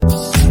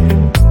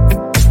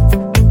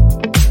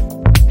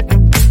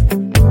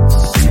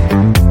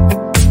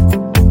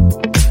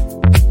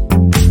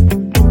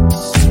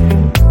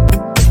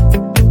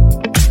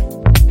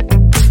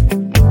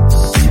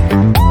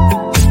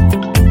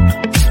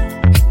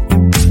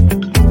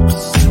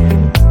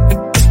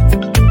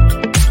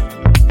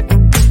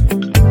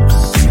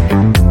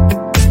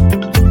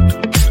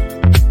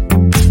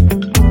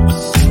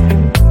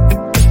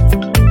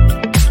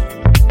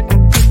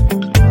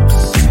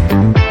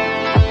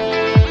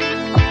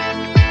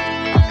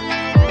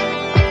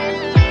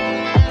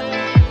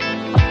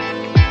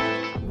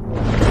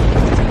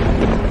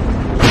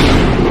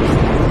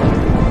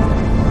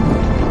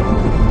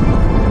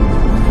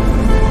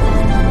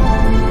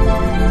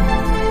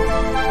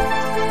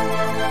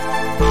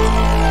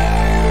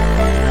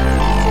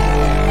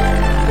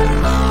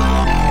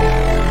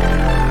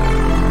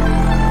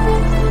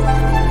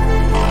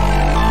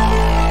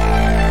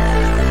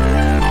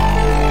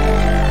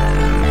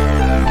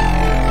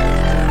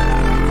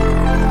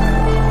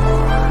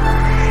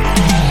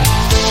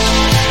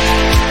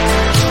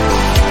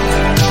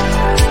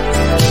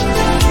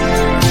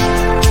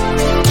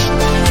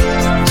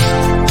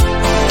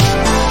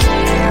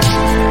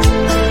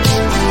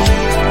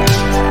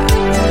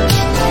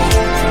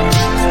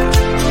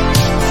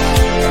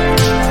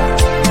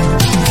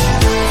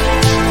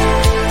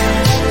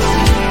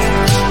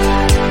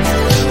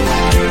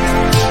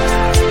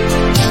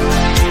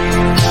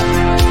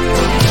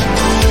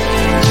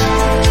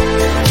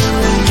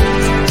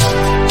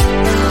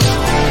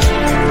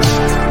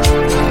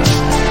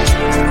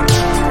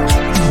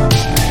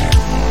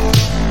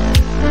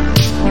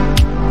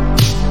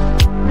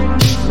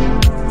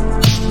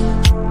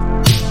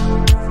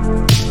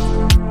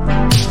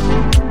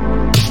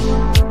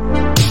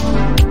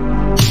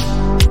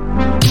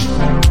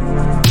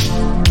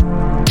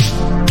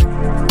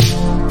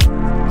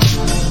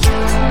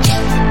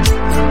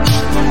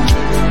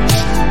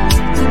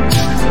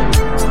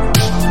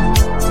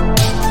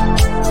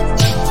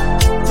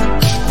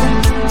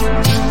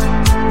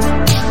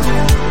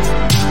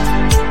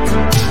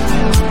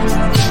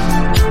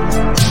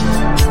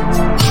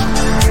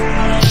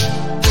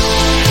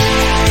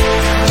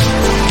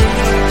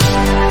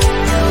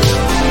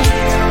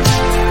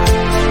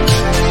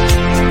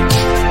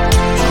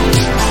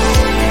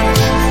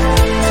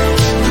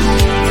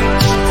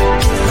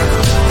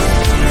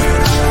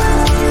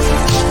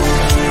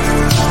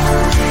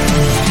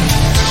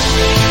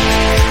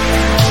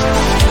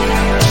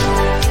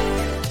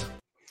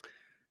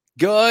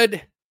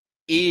Good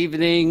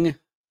evening,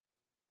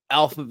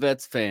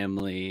 AlphaVets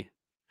family.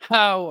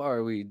 How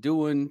are we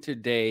doing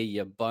today,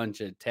 you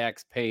bunch of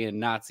tax-paying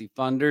Nazi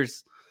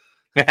funders?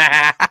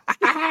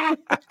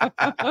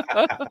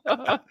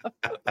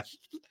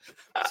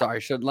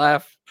 Sorry, shouldn't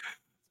laugh.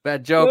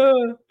 Bad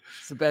joke.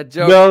 It's a bad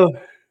joke.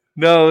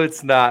 No,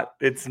 it's not.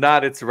 It's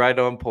not. It's right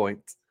on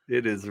point.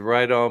 It is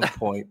right on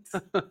point.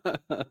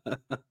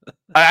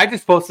 I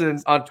just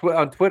posted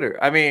on Twitter.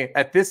 I mean,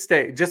 at this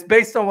stage, just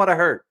based on what I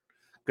heard,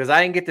 because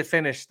I didn't get to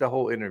finish the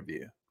whole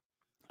interview.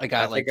 I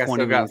got like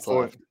 20 minutes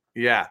left.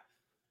 Yeah.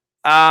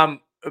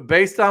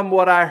 Based on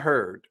what I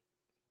heard,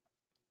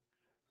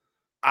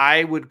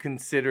 I would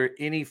consider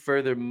any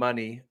further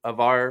money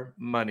of our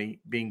money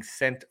being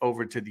sent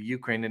over to the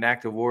Ukraine, an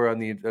act of war on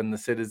the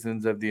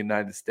citizens of the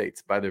United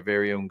States by their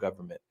very own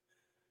government.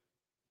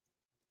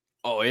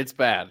 Oh, it's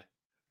bad.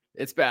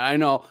 It's bad. I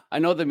know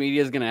the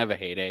media is gonna have a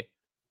heyday.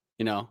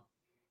 You know,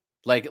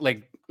 like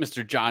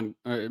Mr. John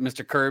or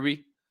Mr.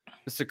 Kirby.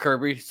 Mr.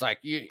 Kirby, it's like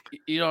you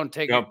don't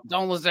take it.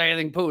 Don't listen to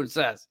anything Putin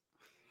says.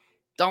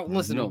 Don't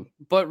listen to him.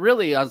 But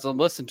really, as I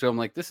listen to him,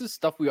 like this is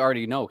stuff we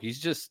already know. He's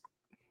just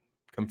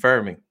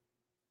confirming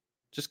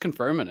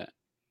it.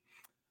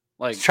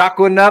 Like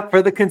chalking up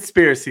for the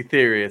conspiracy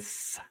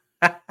theorists.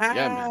 Yeah,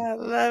 man. I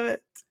love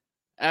it.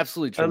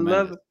 Absolutely tremendous.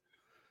 I love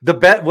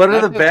it. One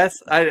of the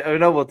best. I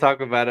know we'll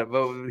talk about it,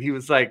 but he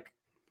was like,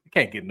 "You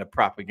can't get in a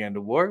propaganda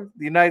war.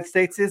 The United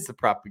States is the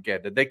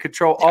propaganda. They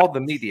control all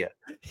the media."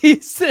 He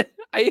said,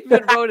 "I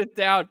even wrote it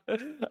down.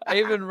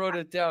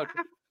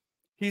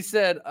 He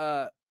said,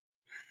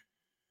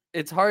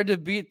 it's hard to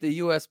beat the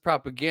U.S.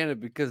 propaganda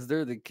because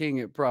they're the king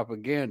at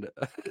propaganda."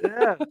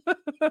 Yeah.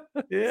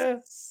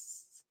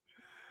 Yes.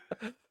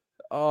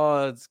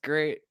 Oh, it's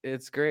great.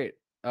 It's great.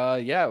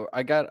 Yeah,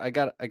 I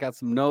got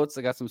some notes.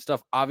 I got some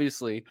stuff.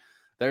 Obviously,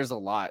 there's a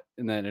lot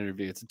in that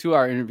interview. It's a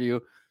 2-hour interview.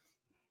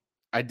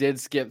 I did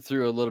skip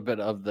through a little bit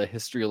of the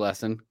history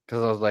lesson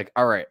because I was like,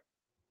 all right,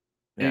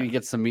 I need to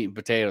get some meat and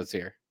potatoes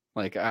here.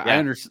 Like I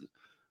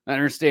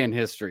understand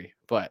history,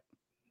 but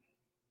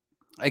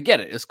I get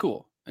it. It's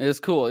cool. It's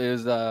cool.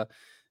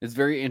 It's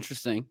very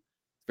interesting.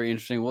 Very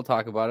interesting. We'll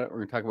talk about it. We're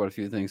gonna talk about a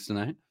few things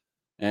tonight.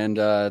 And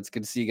it's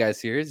good to see you guys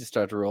here as you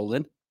start to roll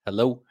in.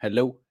 Hello.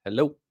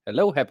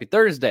 Happy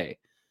Thursday.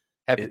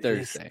 Happy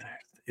Thursday.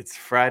 It's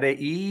Friday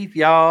Eve,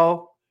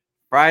 y'all.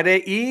 Friday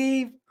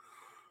Eve.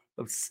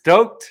 I'm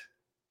stoked.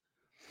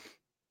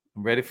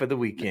 I'm ready for the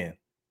weekend.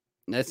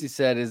 Nessie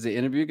said, is the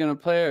interview going to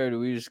play or are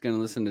we just going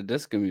to listen to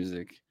disco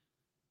music?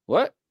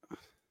 What? I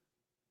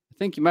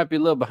think you might be a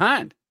little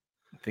behind.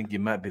 I think you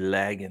might be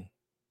lagging.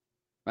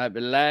 Might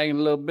be lagging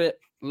a little bit.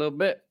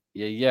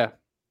 Yeah.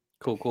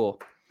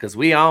 Cool. Because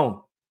we own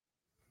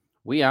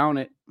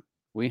it.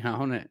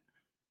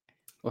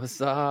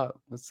 What's up?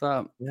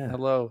 Yeah.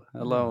 Hello.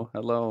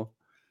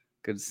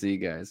 Good to see you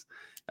guys.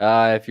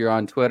 If you're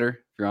on Twitter,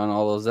 if you're on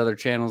all those other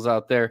channels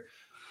out there,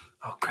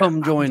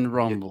 come join the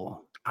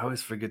Rumble. I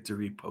always forget to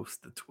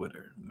repost the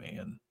Twitter,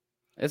 man.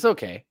 It's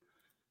okay.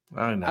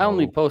 I know. I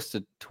only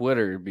posted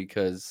Twitter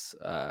because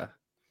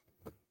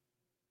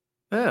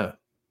yeah.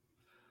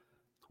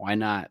 Why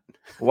not?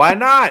 Why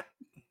not?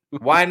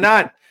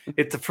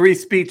 It's a free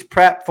speech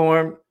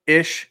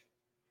platform-ish.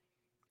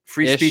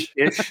 Free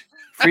speech-ish.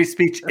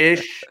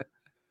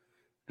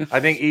 I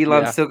think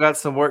Elon still got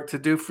some work to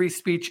do. Free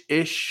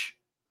speech-ish.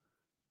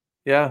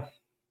 Yeah.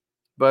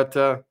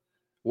 But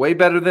way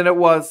better than it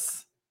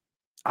was.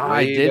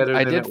 I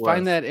did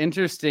find that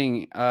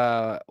interesting.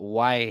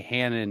 Why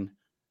Hannon,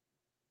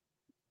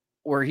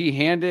 where he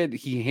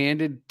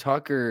handed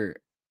Tucker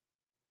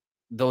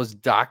those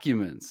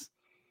documents,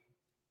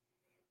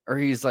 or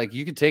he's like,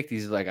 you can take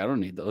these. He's like, I don't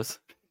need those.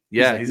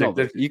 Yeah, he's like,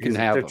 no, you can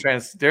have them.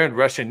 They're in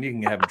Russian. You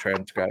can have them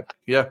transcribed.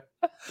 Yeah.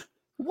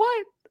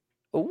 What?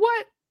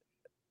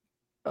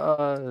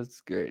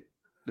 That's great.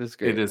 That's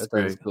great. It is That's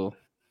great. Cool.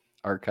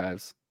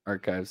 Archives.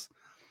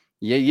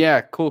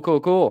 Yeah.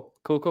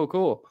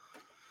 Cool.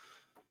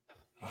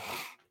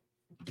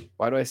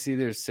 Why do I see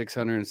there's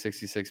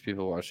 666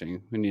 people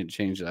watching? We need to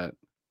change that.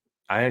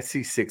 I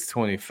see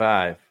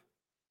 625.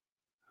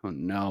 Oh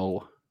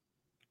no.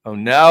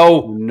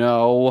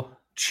 No.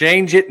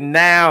 Change it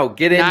now.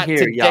 Get in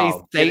here,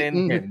 y'all.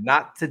 Satan. Get in here.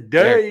 Not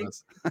today.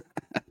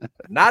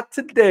 Not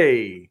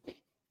today.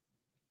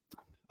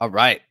 All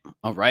right.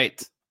 Yeah.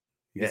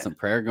 Get some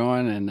prayer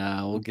going and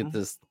we'll get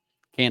this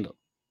candle.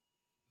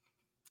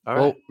 All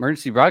right.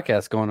 Emergency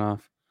broadcast going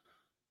off.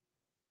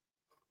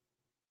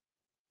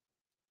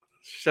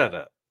 Shut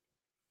up.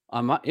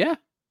 On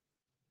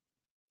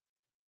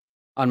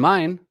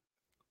mine.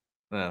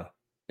 No.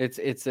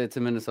 It's a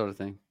Minnesota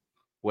thing.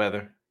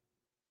 Weather.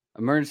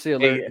 Emergency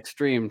alert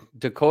extreme.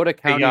 Dakota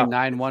County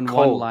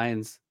 911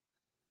 lines.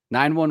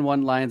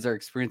 911 lines are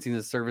experiencing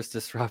a service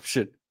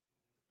disruption.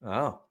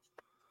 Oh.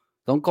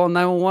 Don't call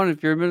 911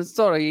 if you're in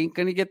Minnesota. You ain't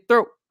gonna get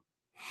through.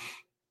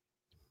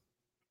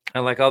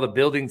 And like all the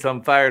buildings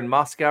on fire in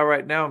Moscow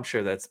right now, I'm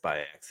sure that's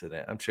by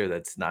accident. I'm sure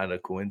that's not a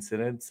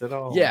coincidence at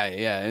all.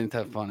 Yeah. Ain't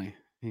that funny?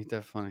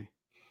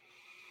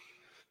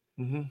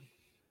 Mm-hmm.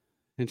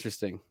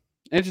 Interesting.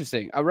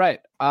 Interesting. All right.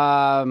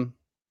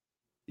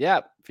 Yeah,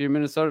 if you're in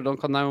Minnesota, don't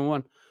call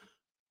 911.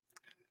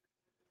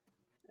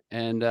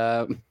 And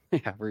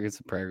yeah, we're getting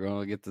some prayer going.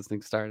 We'll get this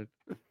thing started.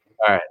 All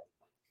right.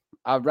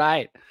 All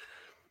right.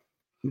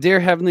 Dear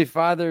Heavenly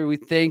Father, we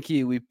thank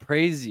you. We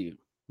praise you.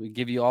 We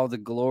give you all the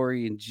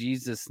glory in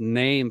Jesus'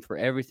 name for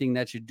everything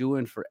that you're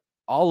doing for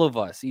all of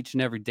us each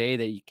and every day,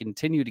 that you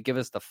continue to give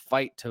us the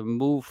fight to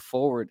move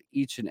forward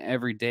each and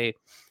every day.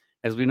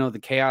 As we know, the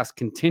chaos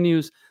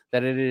continues,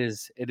 that it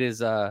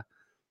is a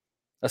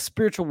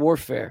spiritual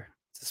warfare.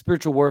 It's a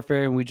spiritual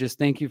warfare, and we just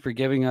thank you for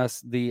giving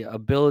us the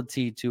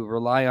ability to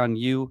rely on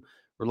you,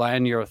 rely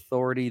on your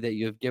authority that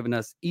you have given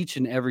us each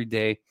and every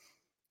day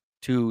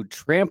to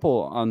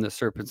trample on the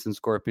serpents and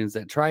scorpions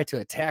that try to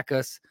attack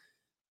us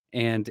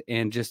and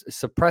just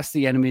suppress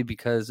the enemy,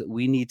 because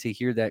we need to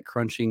hear that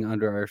crunching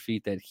under our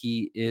feet, that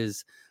he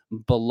is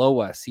below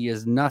us. He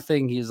is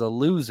nothing. He is a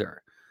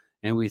loser.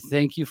 And we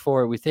thank you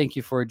for it. We thank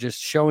you for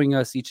just showing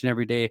us each and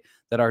every day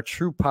that our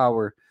true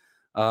power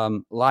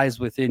lies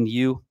within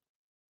you,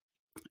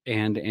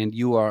 and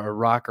you are a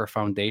rock or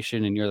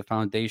foundation, and you're the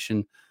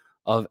foundation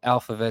of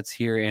AlphaVets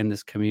here and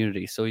this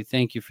community. So we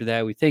thank you for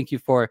that. We thank you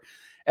for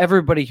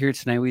everybody here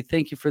tonight. We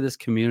thank you for this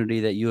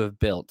community that you have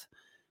built.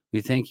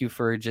 We thank you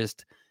for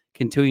just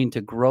continuing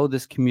to grow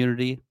this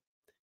community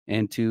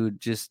and to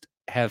just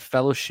have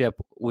fellowship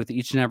with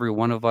each and every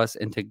one of us,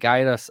 and to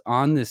guide us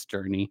on this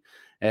journey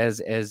as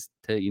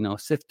to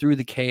sift through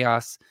the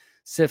chaos,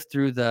 sift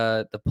through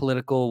the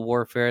political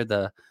warfare,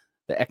 the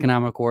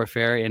economic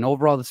warfare, and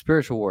overall the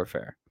spiritual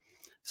warfare.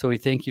 So we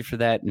thank you for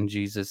that in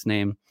Jesus'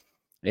 name.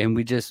 And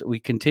we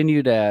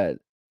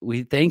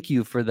thank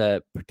you for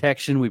the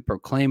protection. We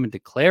proclaim and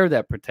declare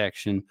that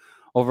protection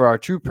over our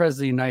true president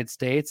of the United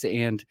States,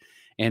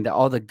 and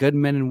all the good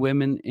men and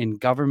women in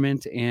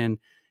government and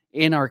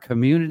in our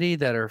community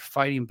that are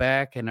fighting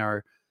back and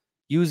are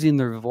using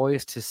their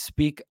voice to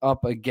speak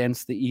up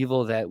against the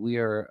evil that we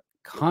are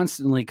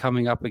constantly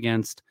coming up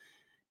against,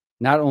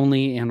 not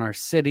only in our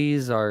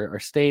cities, our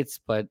states,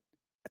 but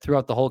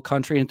throughout the whole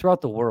country and throughout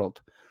the world.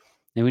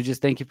 And we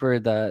just thank you for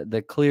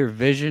the clear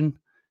vision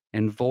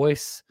and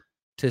voice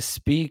to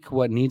speak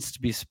what needs to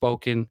be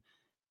spoken,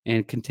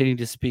 and continue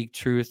to speak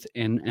truth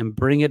and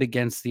bring it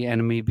against the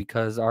enemy,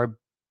 because our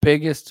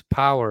biggest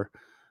power,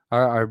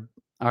 our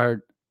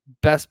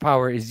best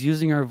power is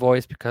using our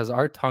voice, because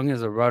our tongue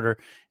is a rudder,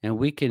 and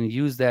we can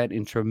use that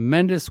in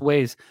tremendous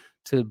ways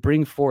to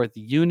bring forth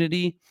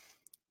unity,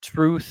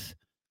 truth,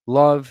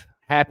 love,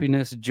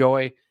 happiness,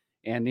 joy.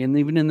 And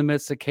even in the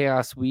midst of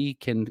chaos, we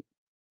can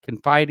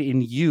confide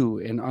in you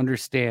and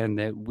understand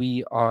that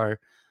we are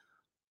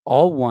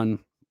all one,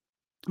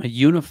 a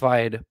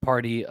unified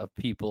party of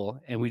people.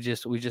 And we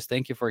just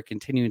thank you for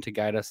continuing to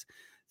guide us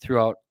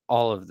throughout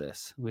all of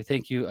this. We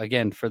thank you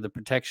again for the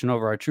protection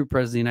over our true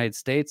president of the United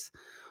States,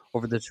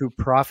 over the true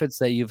prophets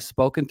that you've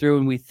spoken through.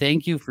 And we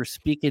thank you for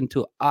speaking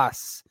to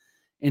us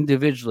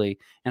individually.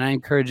 And I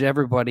encourage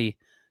everybody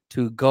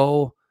to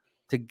go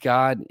to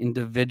God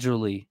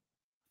individually,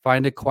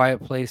 find a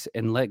quiet place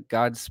and let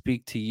God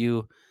speak to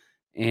you,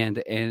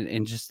 and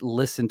just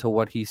listen to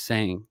what he's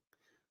saying.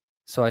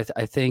 So I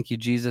thank you,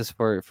 Jesus,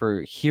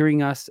 for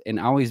hearing us and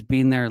always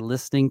being there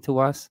listening to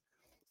us.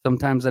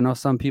 Sometimes I know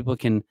some people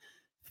can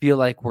feel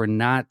like we're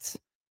not,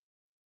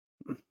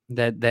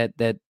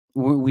 that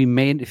we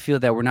may feel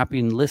that we're not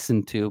being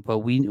listened to, but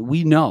we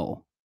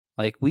know,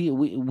 like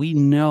we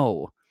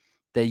know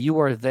that you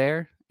are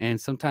there,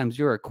 and sometimes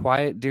you are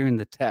quiet during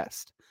the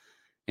test.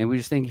 And we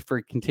just thank you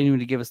for continuing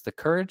to give us the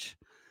courage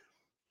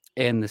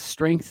and the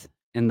strength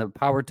and the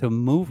power to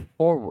move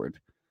forward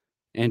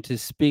and to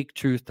speak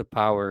truth to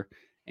power,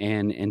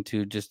 and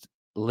to just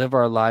live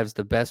our lives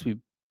the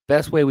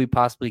best way we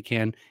possibly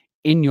can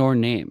in your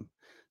name.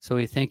 So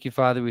we thank you,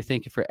 Father. We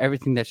thank you for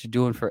everything that you're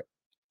doing for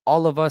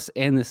all of us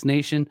and this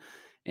nation.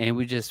 And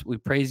we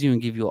praise you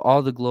and give you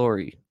all the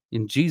glory.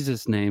 In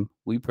Jesus' name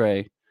we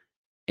pray.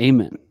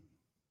 Amen.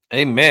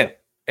 Amen.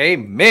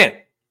 Amen.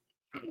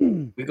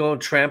 We're going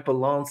to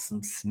trample on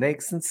some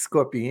snakes and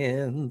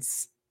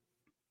scorpions.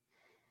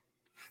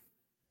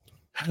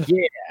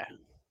 Yeah.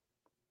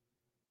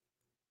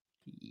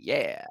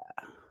 Yeah.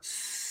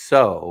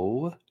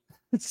 So.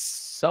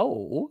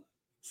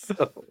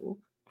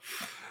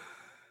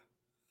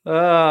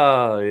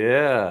 Oh,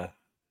 yeah.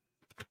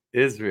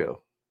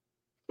 Israel.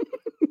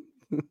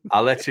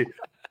 I'll let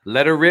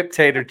her rip,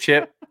 Tater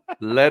Chip.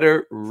 Let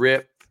her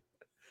rip,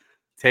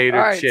 Tater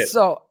All right, Chip.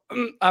 So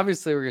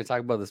obviously we're going to talk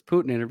about this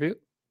Putin interview.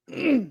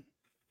 You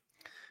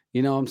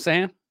know what I'm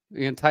saying?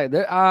 We're going to tie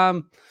there.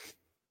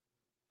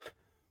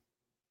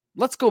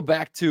 Let's go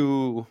back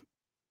to,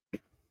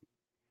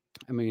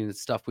 I mean,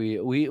 it's stuff we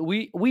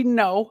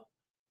know.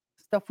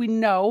 Stuff we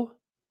know.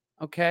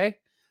 Okay.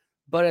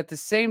 But at the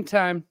same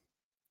time,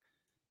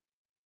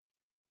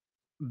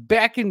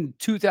 back in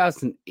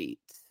 2008,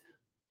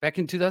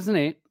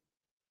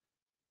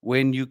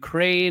 when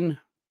Ukraine,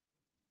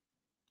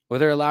 or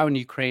they're allowing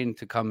Ukraine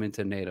to come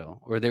into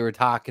NATO, or they were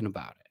talking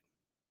about it,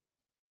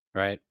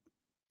 right?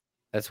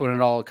 That's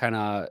when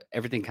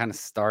everything kind of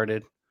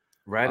started.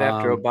 Right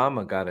after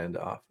Obama got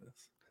into office.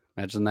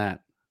 Imagine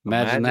that.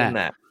 Imagine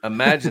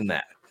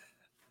that.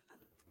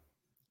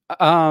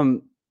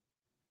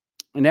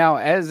 Now,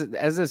 as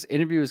this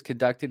interview was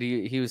conducted,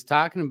 he was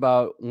talking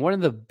about one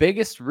of the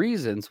biggest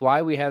reasons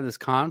why we have this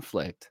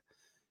conflict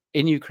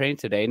in Ukraine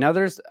today. Now,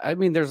 there's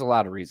a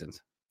lot of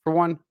reasons. For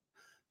one,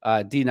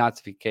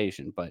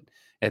 denazification, but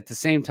at the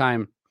same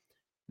time,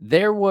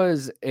 there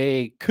was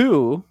a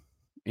coup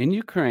in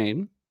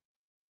Ukraine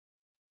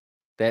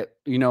that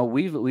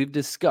we've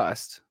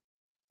discussed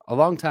a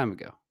long time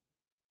ago.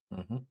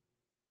 Mm-hmm.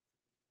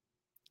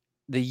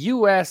 The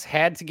U.S.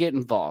 had to get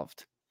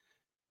involved.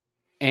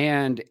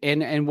 And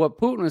what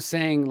Putin was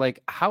saying,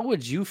 like, how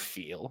would you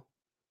feel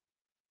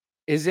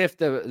is if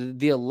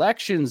the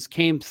elections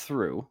came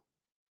through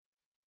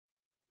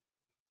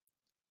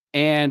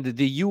and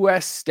the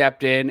U.S.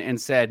 stepped in and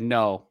said,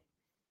 no,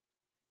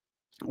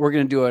 we're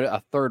going to do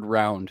a third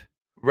round.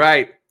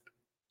 Right.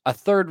 A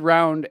third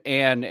round.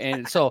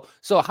 And so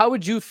how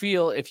would you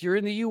feel if you're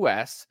in the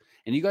U.S.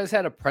 and you guys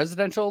had a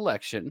presidential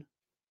election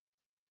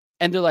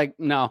and they're like,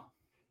 no,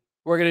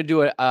 we're going to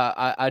do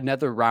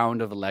another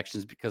round of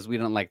elections because we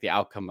don't like the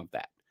outcome of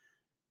that.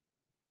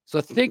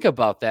 So think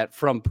about that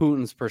from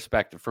Putin's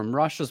perspective, from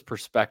Russia's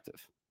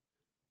perspective.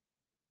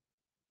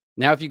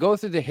 Now, if you go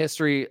through the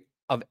history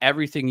of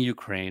everything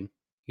Ukraine,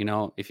 you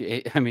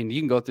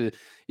can go through,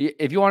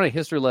 if you want a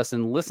history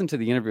lesson, listen to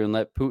the interview and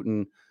let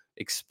Putin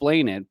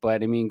explain it. But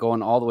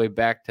going all the way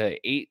back to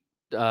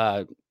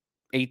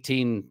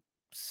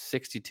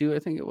 1862, I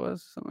think it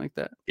was, something like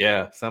that.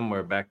 Yeah,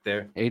 somewhere back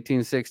there.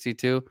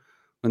 1862.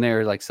 When they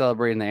were like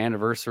celebrating the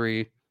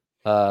anniversary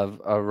of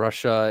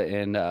Russia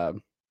and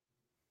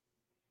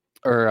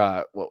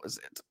what was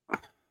it?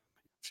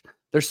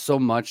 There's so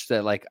much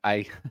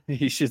that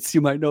you should see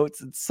my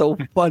notes. It's so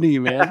funny,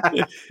 man.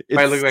 It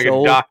might look like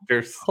a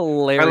doctor's.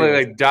 Hilarious. Might look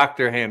like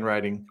doctor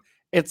handwriting.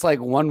 It's like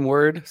one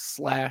word /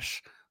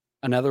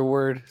 another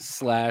word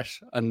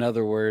 /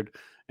 another word,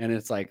 and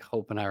it's like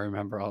hoping I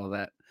remember all of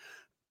that.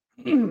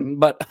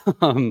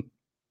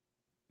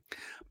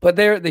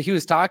 But he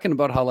was talking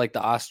about how like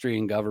the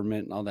Austrian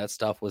government and all that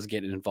stuff was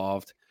getting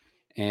involved,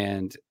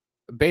 and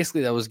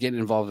basically that was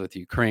getting involved with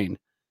Ukraine.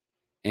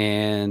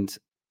 And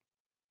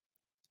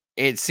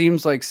it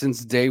seems like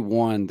since day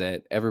one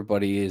that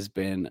everybody has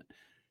been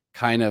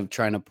kind of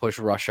trying to push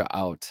Russia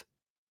out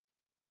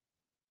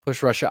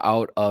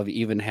of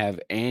even have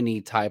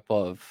any type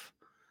of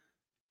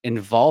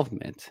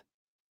involvement.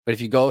 But if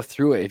you go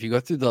through it, if you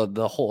go through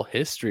the whole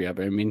history of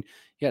it, you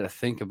got to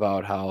think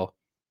about how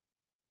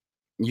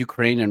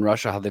Ukraine and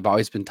Russia, how they've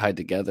always been tied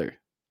together,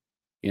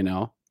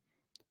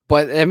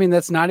 But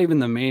that's not even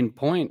the main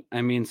point.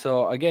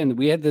 So again,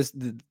 we had this.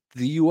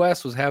 The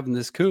U.S. was having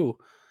this coup,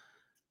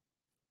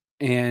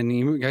 and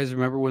you guys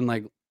remember when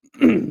was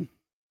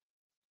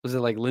it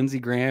like Lindsey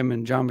Graham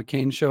and John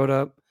McCain showed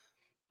up?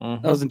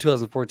 Mm-hmm. That was in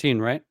 2014,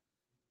 right?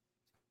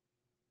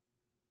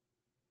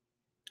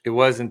 It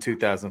was in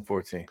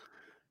 2014.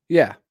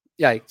 Yeah.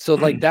 So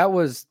that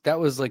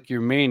was like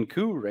your main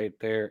coup right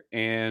there,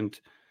 and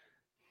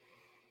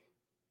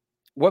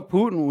what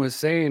Putin was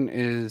saying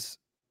is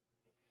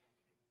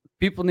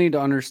people need to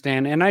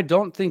understand, and I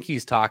don't think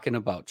he's talking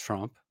about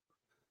Trump.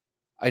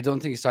 I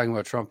don't think he's talking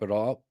about Trump at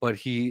all, but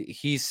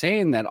he's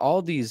saying that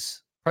all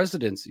these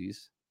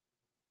presidencies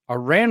are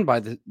ran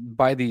by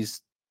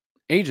these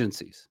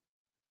agencies.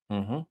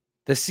 Mm-hmm.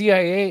 The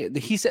CIA,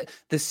 he said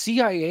the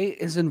CIA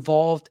is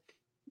involved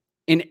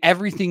in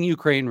everything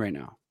Ukraine right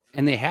now,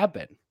 and they have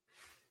been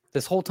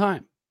this whole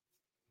time.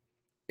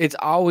 It's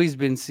always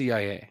been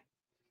CIA.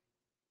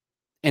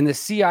 And the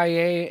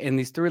CIA and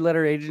these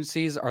three-letter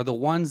agencies are the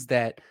ones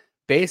that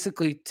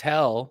basically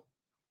tell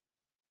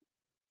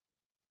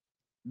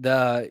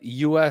the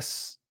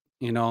U.S.,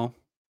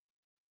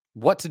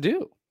 what to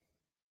do.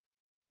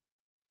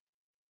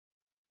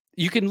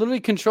 You can literally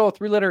control a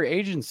three-letter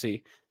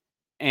agency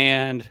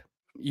and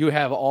you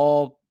have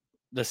all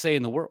the say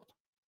in the world.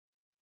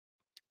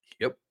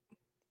 Yep.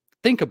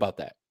 Think about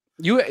that.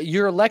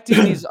 You're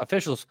electing these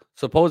officials,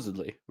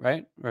 supposedly,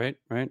 right? You're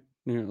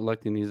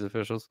electing these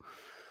officials.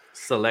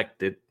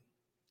 Selected.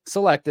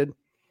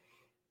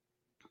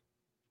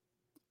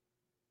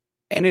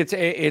 And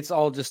it's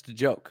all just a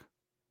joke.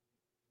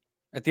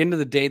 At the end of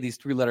the day, these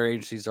three-letter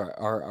agencies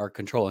are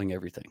controlling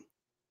everything.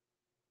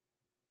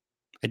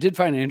 I did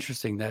find it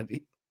interesting that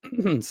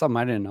something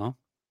I didn't know,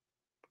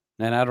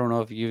 and I don't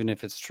know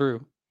if it's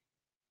true.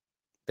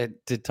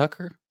 That did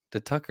Tucker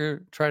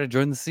try to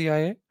join the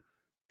CIA?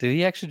 Did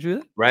he actually do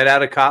that? Right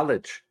out of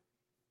college.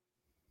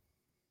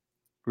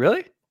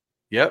 Really?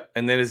 Yep.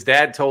 And then his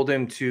dad told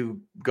him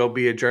to go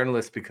be a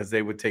journalist because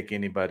they would take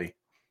anybody.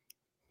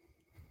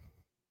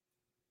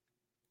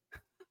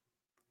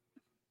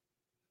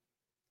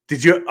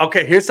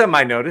 Okay, here's something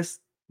I noticed.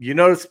 You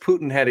notice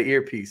Putin had an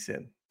earpiece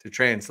in to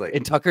translate.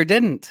 And Tucker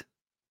didn't.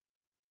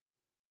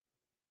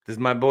 Does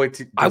my boy,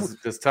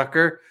 does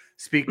Tucker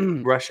speak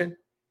Russian?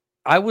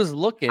 I was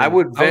looking. I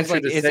would venture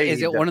to say,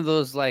 is it one of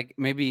those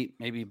maybe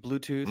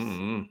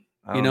Bluetooth?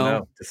 I don't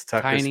know. Does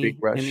Tucker tiny speak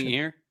Russian? in the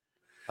ear?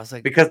 I was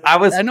like, because I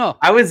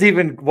was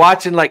even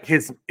watching like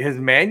his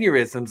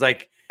mannerisms.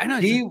 Like I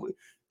know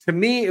to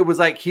me, it was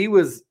like he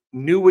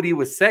knew what he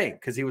was saying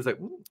because he was like,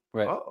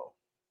 right.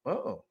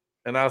 Oh.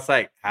 And I was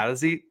like, how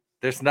does he?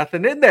 There's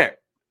nothing in there.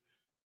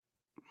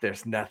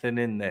 There's nothing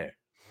in there.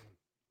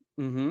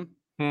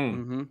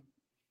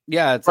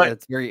 Yeah,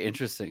 it's very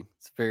interesting.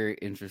 It's very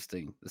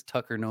interesting. Does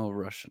Tucker know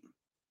Russian?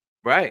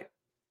 Right.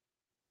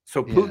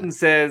 So Putin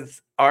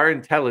says our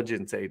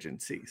intelligence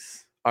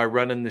agencies are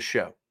running the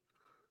show,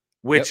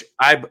 which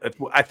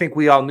I think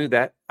we all knew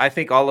that. I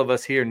think all of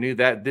us here knew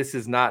that. This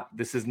is not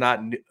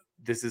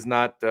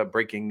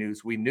breaking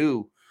news. We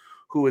knew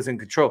who was in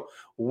control.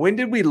 When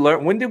did we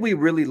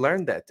really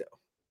learn that though?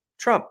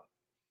 Trump.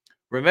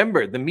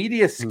 Remember, the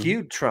media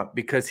skewed Trump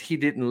because he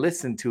didn't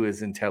listen to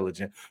his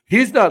intelligence.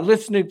 He's not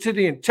listening to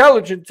the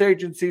intelligence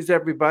agencies,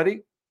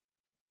 everybody.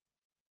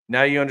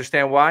 Now you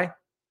understand why?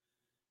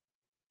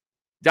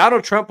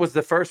 Donald Trump was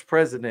the first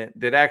president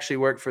that actually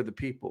worked for the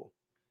people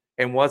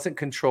and wasn't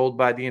controlled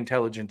by the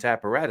intelligence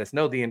apparatus.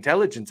 No, the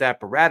intelligence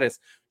apparatus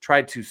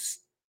tried to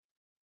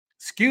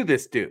skew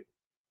this dude.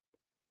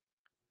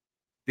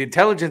 The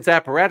intelligence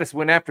apparatus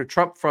went after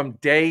Trump from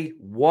day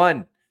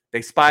one.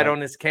 They spied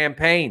on his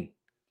campaign.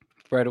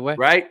 Right away.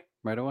 Right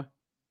away.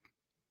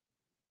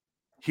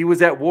 He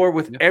was at war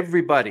with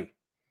everybody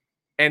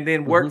and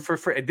then worked for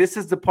free. This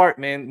is the part,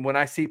 man, when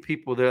I see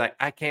people, they're like,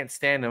 I can't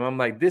stand him. I'm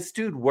like, this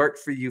dude worked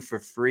for you for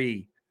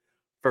free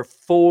for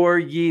 4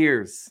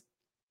 years.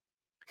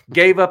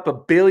 Gave up a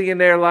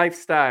billionaire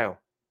lifestyle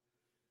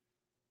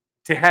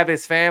to have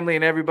his family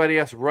and everybody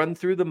else run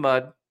through the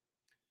mud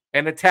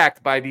and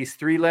attacked by these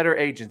 3-letter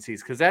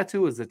agencies because that's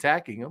who was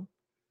attacking him.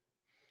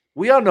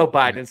 We all know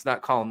Biden's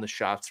not calling the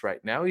shots right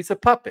now. He's a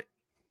puppet.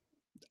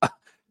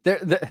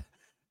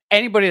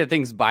 Anybody that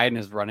thinks Biden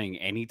is running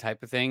any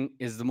type of thing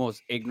is the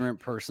most ignorant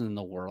person in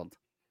the world.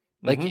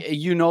 Like,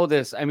 you know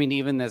this. I mean,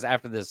 even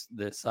after this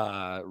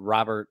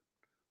Robert,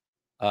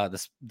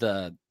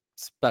 the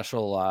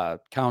special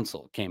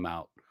counsel came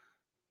out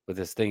with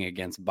this thing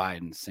against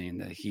Biden saying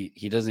that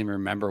he doesn't even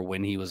remember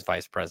when he was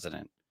vice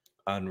president.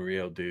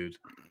 Unreal, dude.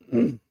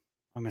 Why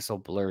am I so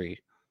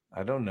blurry?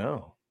 I don't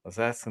know. I was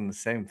asking the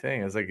same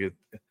thing. I was like,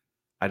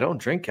 I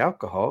don't drink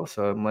alcohol.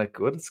 So I'm like,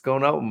 what is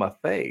going on with my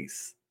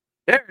face?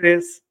 There it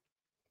is.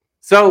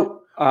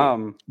 So,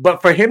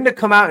 but for him to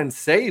come out and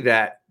say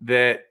that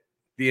the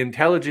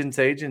intelligence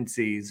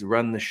agencies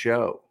run the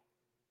show,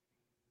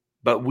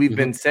 but we've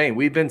been saying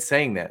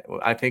that.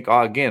 I think,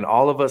 again,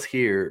 all of us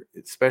here,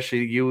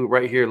 especially you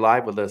right here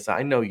live with us,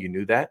 I know you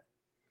knew that.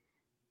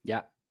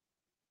 Yeah.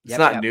 It's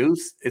not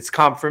news. It's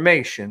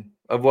confirmation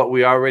of what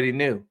we already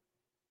knew.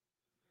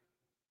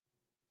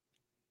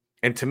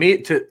 And to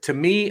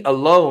me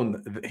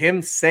alone,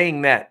 him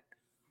saying that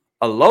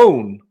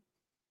alone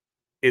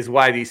is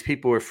why these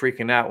people were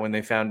freaking out when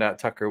they found out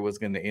Tucker was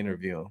going to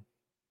interview him.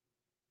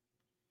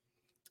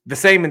 The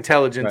same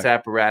intelligence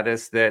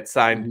apparatus that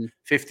signed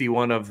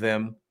 51 of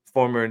them,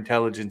 former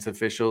intelligence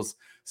officials,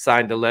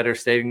 signed a letter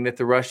stating that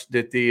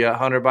the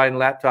Hunter Biden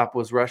laptop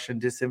was Russian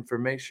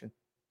disinformation.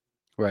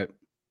 Right.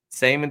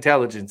 Same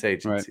intelligence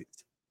agencies.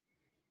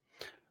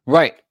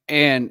 Right.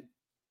 And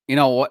you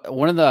know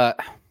what?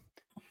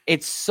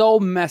 It's so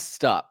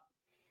messed up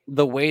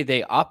the way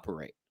they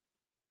operate.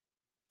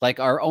 Like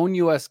our own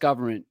U.S.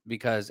 government,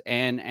 because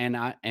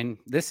and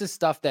this is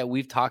stuff that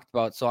we've talked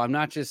about. So I'm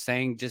not just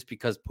saying just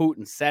because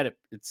Putin said it,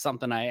 it's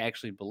something I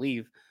actually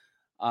believe.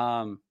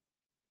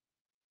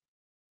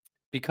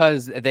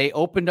 Because they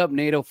opened up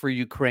NATO for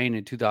Ukraine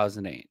in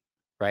 2008,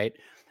 right?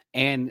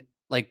 And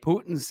like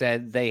Putin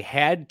said, they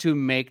had to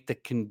make the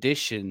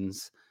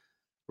conditions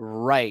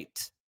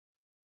right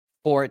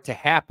for it to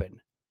happen.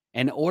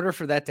 In order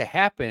for that to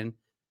happen,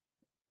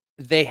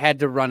 they had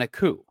to run a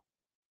coup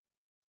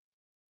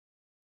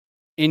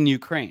in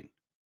Ukraine.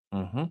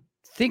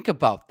 Think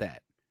about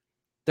that.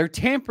 They're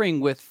tampering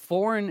with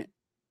foreign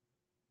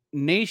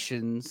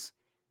nations'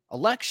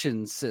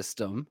 election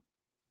system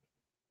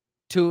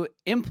to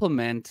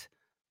implement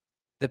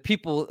the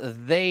people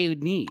they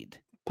need.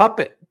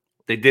 Puppet.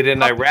 They did it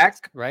in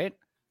Iraq, right?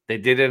 They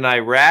did it in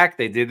Iraq.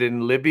 They did it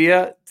in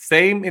Libya.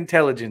 Same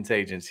intelligence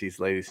agencies,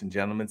 ladies and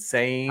gentlemen.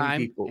 Same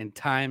people. And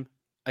time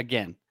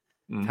again.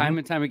 Time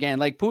and time again.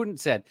 Like Putin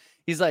said,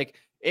 he's like,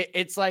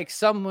 it's like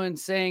someone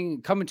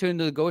saying, coming to a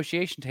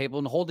negotiation table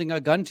and holding a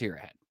gun to your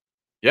head.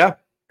 Yeah.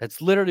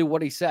 That's literally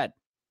what he said.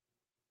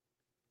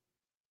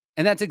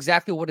 And that's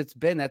exactly what it's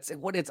been. That's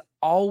what it's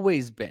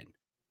always been.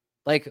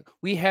 Like,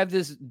 we have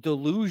this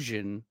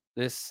delusion,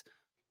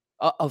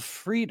 of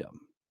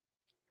freedom.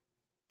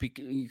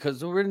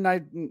 Because we're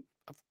not,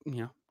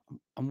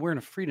 I'm wearing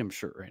a freedom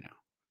shirt right now.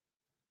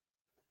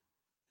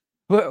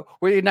 But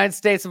we're the United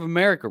States of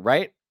America,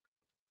 right?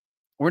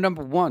 We're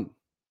number one.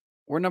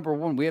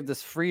 We have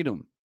this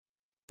freedom.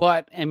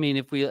 But I mean,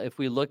 if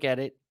we look at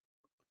it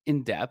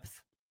in depth,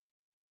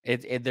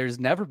 there's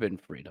never been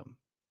freedom.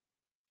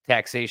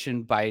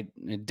 Taxation by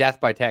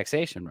death by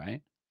taxation,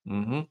 right?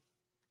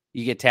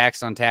 You get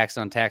taxed on tax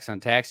on tax on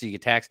tax. You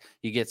get taxed.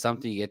 You get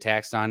something. You get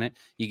taxed on it.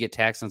 You get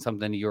taxed on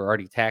something you're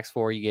already taxed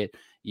for. You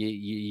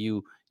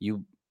You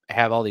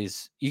have all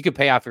these. You could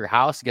pay off your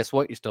house. Guess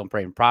what? You're still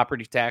paying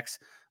property tax.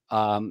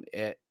 You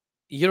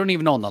don't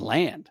even own the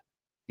land.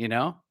 You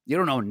know, you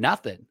don't own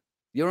nothing.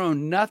 You don't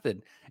own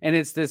nothing. And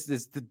it's this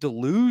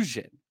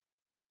delusion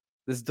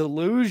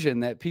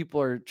that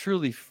people are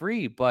truly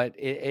free. But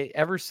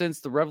ever since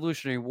the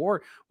Revolutionary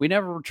War, we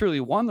never truly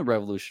won the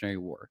Revolutionary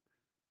War.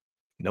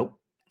 Nope.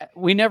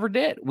 We never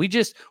did. We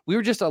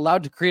were just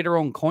allowed to create our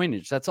own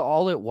coinage. That's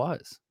all it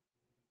was.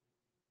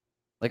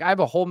 Like, I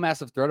have a whole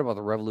massive thread about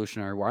the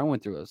Revolutionary War. I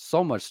went through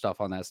so much stuff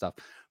on that stuff,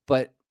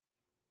 but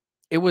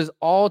it was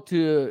all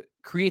to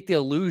create the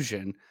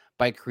illusion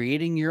by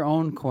creating your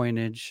own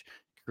coinage,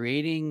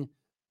 creating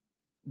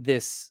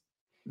this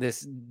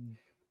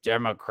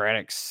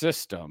democratic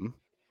system.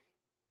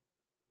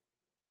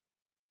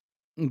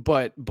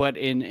 But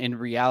in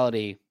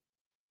reality,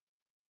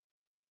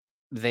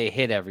 they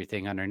hid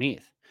everything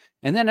underneath.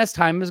 And then as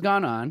time has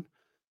gone on,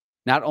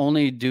 not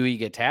only do you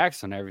get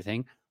taxed on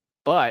everything,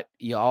 but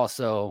you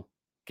also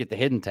get the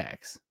hidden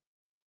tax,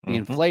 the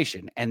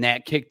inflation, and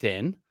that kicked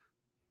in.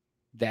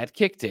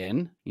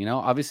 You know,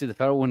 obviously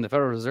when the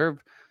Federal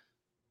Reserve,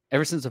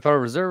 ever since the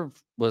Federal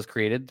Reserve was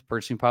created, the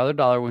purchasing power of the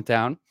dollar went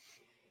down,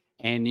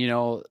 and you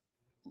know,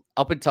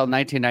 up until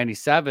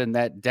 1997,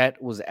 that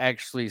debt was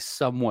actually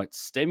somewhat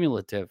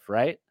stimulative,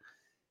 right?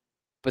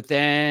 But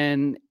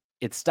then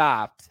it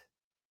stopped,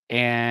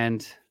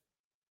 and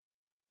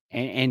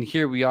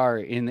here we are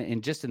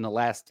in just in the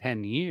last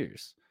 10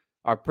 years.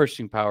 Our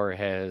purchasing power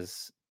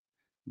has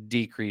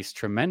decreased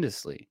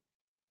tremendously.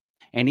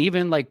 And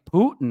even like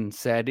Putin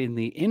said in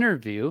the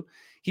interview,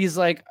 he's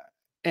like,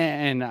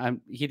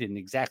 and he didn't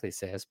exactly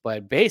say this,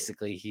 but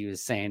basically he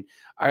was saying,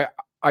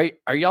 are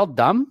y'all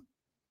dumb?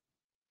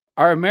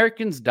 Are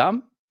Americans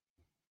dumb?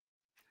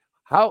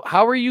 How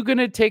are you going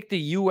to take the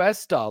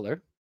US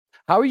dollar?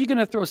 How are you going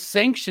to throw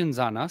sanctions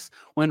on us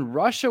when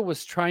Russia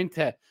was trying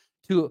to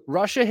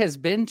Russia has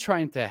been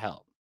trying to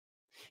help?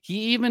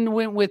 He even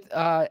went with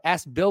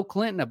asked Bill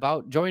Clinton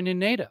about joining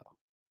NATO.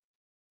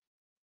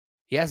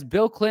 He asked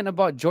Bill Clinton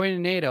about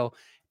joining NATO,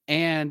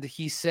 and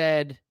he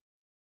said,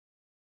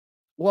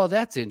 well,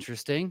 that's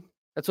interesting.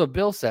 That's what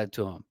Bill said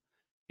to him.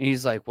 And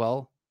he's like,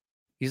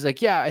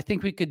 yeah, I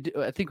think we could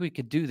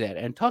do that.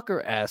 And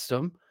Tucker asked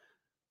him,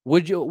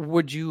 would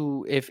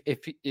you if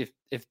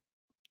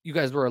you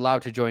guys were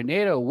allowed to join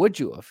NATO, would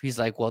you have? He's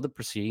like, well, the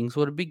proceedings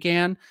would have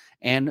began,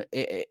 and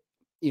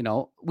you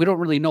know, we don't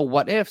really know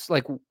what ifs,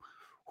 like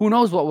who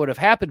knows what would have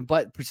happened,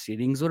 but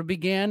proceedings would have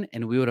began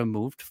and we would have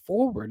moved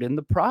forward in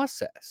the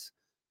process.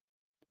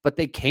 But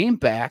they came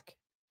back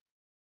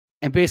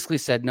and basically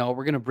said, no,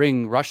 we're going to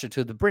bring Russia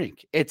to the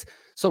brink.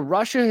 So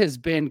Russia has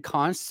been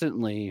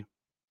constantly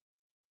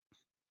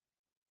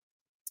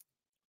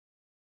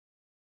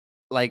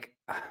like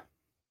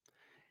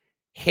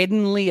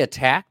hiddenly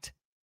attacked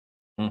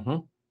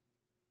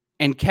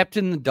and kept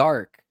in the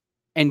dark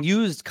and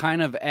used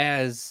kind of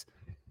as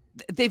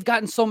they've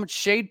gotten so much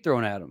shade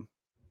thrown at them.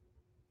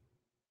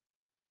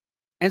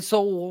 And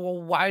so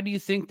why do you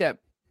think that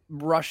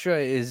Russia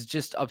is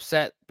just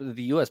upset with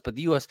the U.S., but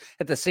the U.S.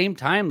 at the same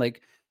time,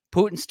 like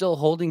Putin's still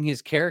holding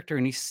his character,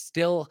 and he's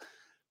still,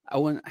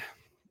 I'm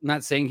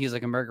not saying he's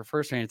like America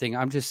first or anything.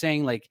 I'm just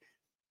saying like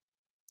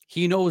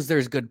he knows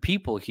there's good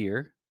people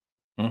here,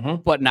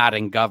 but not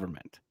in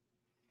government.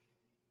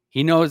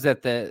 He knows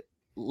that the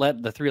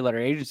three-letter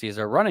agencies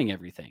are running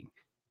everything.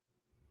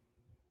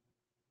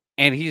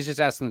 And he's just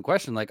asking the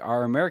question, like,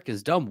 are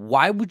Americans dumb?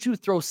 Why would you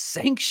throw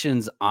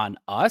sanctions on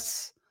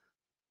us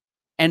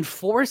and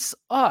force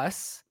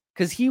us?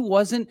 Because he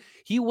wasn't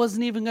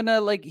even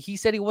gonna, like, he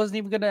said he wasn't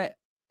even gonna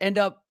end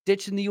up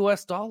ditching the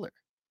US dollar.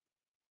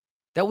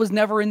 That was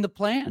never in the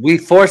plan. We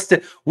forced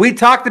it. We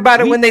talked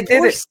about it when they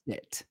did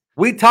it.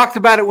 We talked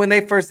about it when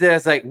they first did it.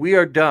 It's like, we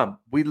are dumb.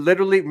 We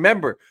literally,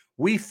 remember,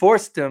 we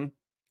forced him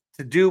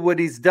to do what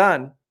he's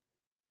done.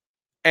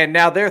 And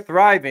now they're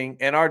thriving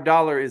and our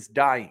dollar is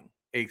dying.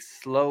 A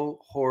slow,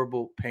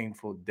 horrible,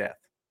 painful death.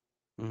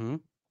 And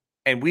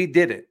we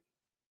did it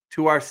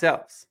to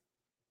ourselves.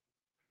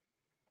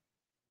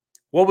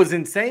 What was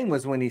insane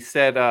was when he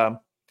said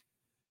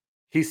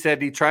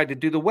he tried to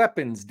do the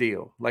weapons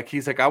deal. Like,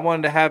 he's like, I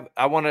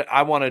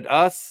wanted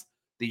us,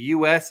 the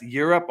US,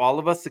 Europe, all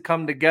of us to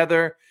come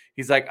together.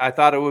 He's like, I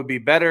thought it would be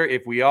better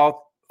if we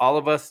all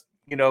of us,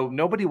 you know,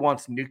 nobody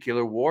wants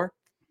nuclear war.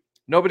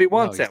 Nobody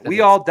wants that.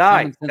 We all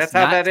die. That's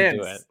how that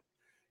ends.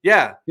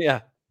 Yeah.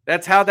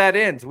 That's how that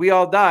ends. We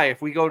all die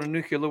if we go to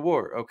nuclear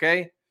war,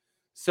 okay?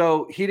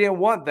 So he didn't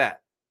want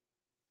that.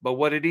 But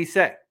what did he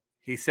say?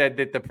 He said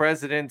that the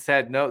president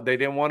said no, they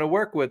didn't want to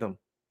work with him.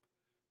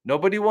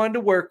 Nobody wanted to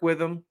work with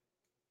him.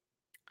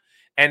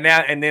 And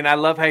then I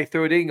love how he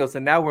threw it in and goes,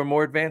 and now we're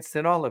more advanced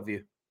than all of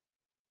you.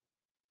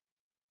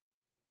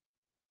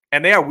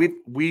 And they are.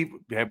 We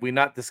have we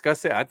not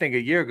discussed it? I think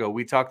a year ago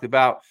we talked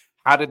about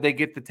how did they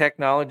get the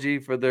technology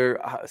for their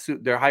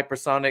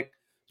hypersonic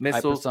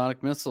missiles.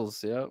 Hypersonic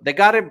missiles, yeah. They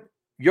got it,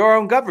 your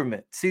own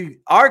government. See,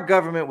 our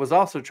government was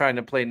also trying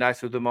to play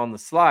nice with them on the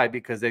sly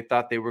because they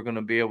thought they were going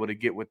to be able to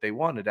get what they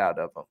wanted out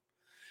of them.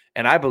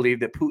 And I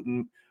believe that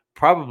Putin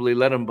probably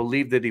let him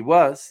believe that he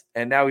was,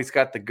 and now he's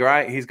got the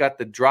grind. He's got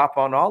the drop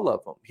on all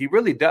of them. He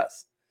really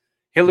does.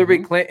 Hillary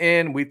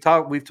Clinton. We've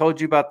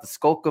told you about the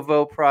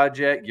Skolkovo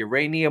project,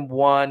 Uranium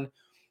One.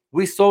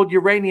 We sold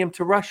uranium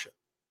to Russia.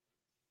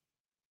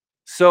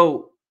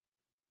 So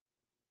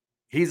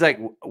he's like,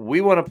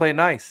 we want to play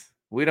nice.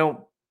 We don't.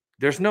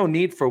 There's no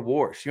need for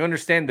wars. You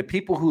understand? The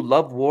people who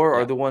love war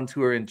are the ones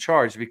who are in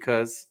charge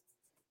because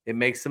it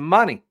makes them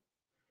money.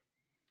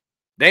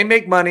 They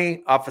make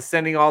money off of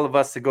sending all of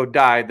us to go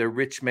die their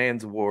rich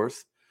man's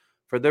wars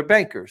for their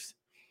bankers.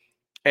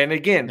 And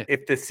again,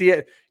 if the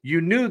CIA,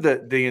 you knew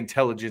that the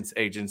intelligence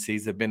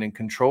agencies have been in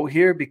control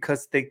here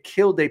because they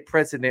killed a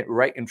president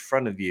right in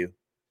front of you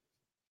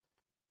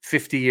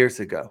 50 years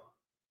ago.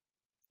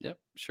 Yep,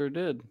 sure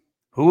did.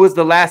 Who was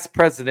the last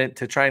president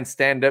to try and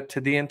stand up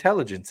to the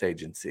intelligence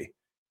agency?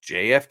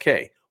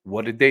 JFK.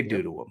 What did they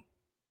do to him?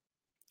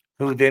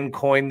 Who then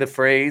coined the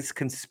phrase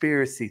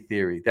conspiracy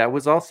theory? That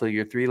was also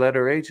your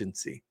 3-letter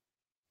agency.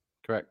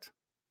 Correct.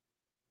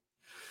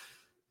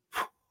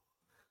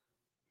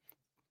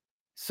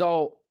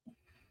 So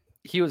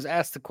he was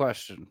asked the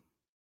question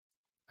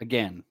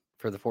again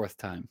for the 4th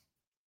time.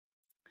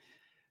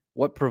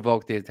 What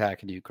provoked the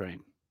attack in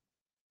Ukraine?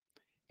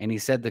 And he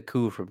said the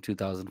coup from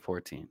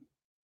 2014.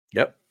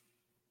 Yep.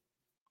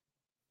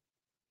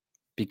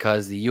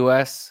 Because the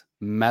U.S.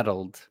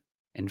 meddled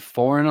in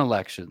foreign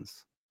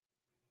elections.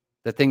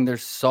 The thing they're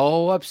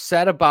so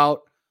upset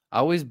about,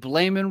 always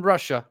blaming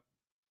Russia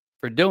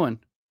for doing.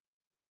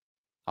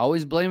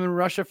 Always blaming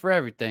Russia for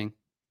everything.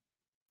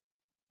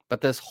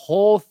 But this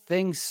whole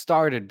thing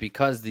started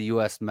because the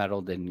U.S.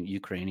 meddled in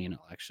Ukrainian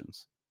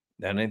elections.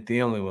 That ain't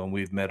the only one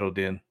we've meddled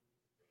in.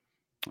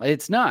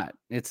 It's not.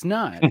 It's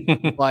not.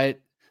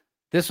 But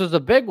this was a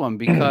big one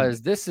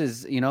because this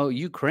is,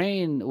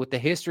 Ukraine, with the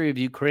history of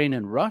Ukraine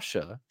and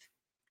Russia.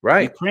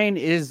 Right. Ukraine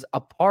is a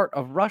part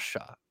of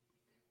Russia.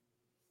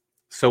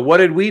 So what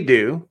did we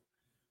do?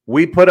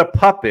 We put a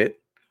puppet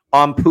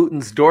on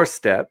Putin's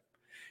doorstep,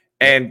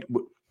 and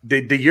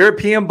the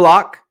European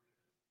bloc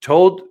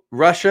told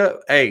Russia,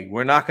 hey,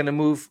 we're not going to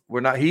move.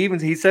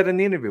 He said in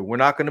the interview, we're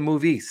not going to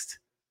move east.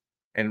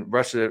 And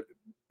Russia,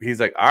 he's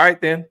like, all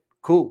right, then,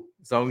 cool.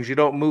 As long as you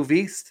don't move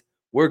east,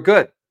 we're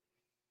good.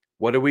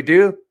 What did we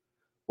do?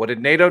 What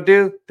did NATO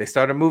do? They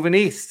started moving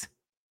east,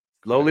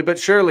 slowly but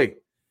surely.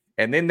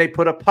 And then they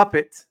put a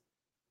puppet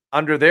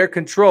under their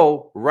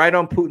control right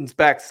on Putin's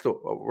back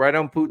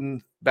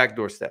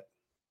doorstep.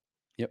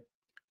 Yep.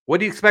 What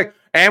do you expect?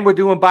 And we're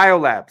doing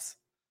biolabs.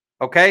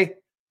 Okay.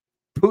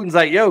 Putin's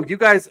like, yo, you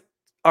guys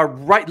are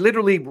right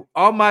literally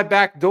on my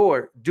back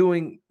door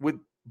doing with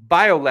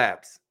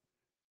biolabs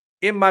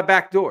in my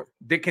back door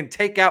that can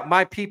take out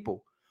my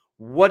people.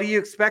 What do you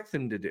expect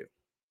them to do?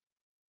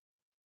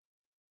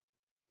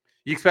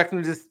 You expect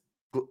them to just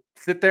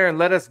sit there and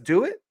let us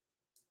do it?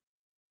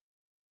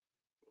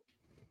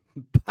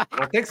 I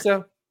don't think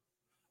so.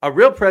 A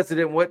real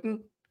president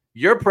wouldn't.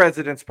 Your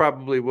presidents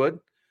probably would.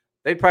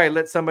 They'd probably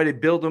let somebody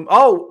build them.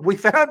 Oh, we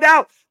found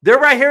out they're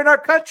right here in our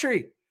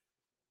country.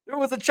 There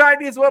was a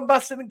Chinese one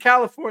busted in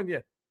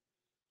California.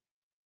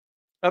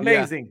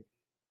 Amazing.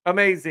 Yeah.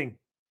 Amazing.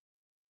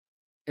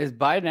 Is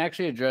Biden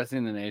actually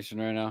addressing the nation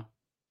right now?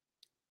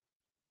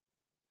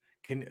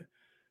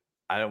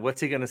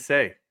 What's he going to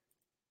say?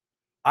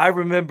 I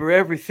remember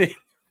everything.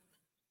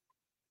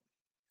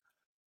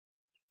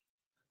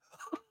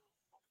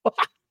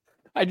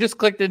 I just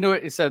clicked into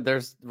it. He said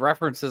there's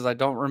references I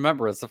don't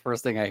remember. It's the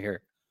first thing I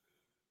hear.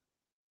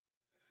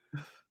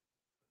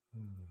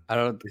 I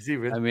don't. Is he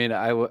really? I mean,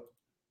 I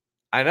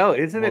know.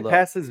 Isn't it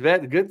past his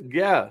bed? Good.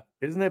 Yeah.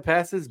 Isn't it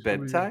past his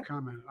bedtime?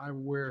 Comment. I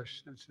wear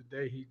since the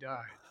day he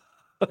died,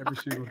 every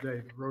single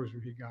day, the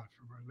rosary he got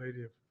from Our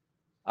Lady of.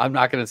 I'm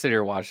not going to sit here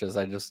and watch this.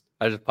 I just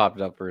popped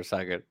it up for a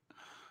second.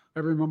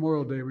 Every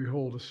Memorial Day, we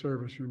hold a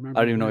service. Remember,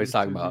 I don't even know what he's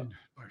talking about.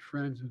 My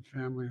friends and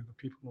family and the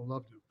people who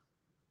loved him.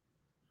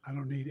 I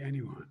don't need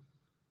anyone.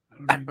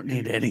 I don't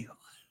need anyone.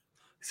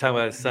 He's talking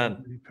about his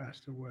son. He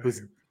passed away.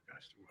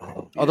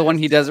 Oh, the one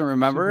he doesn't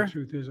remember? So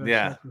the truth is, I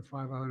slept for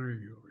 5 hours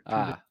of you.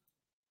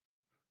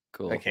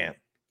 Cool. I can't.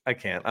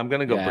 I'm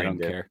going to go brain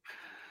dead. Care.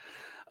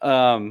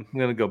 I'm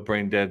going to go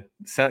brain dead.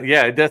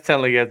 Yeah, it does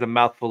sound like he has a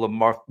mouthful of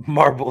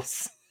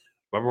marbles.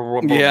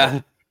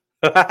 Yeah.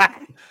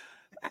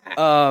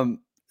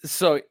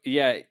 So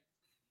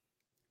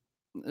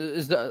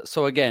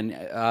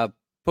again,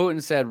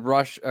 Putin said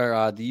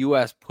the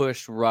U.S.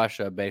 pushed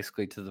Russia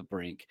basically to the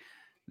brink.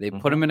 They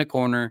put him in a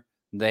corner.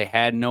 They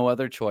had no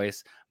other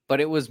choice. But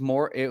it was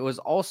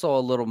also a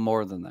little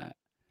more than that,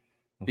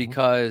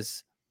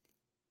 because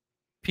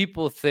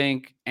people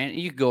think, and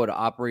you can go to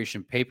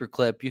Operation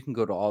Paperclip, you can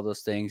go to all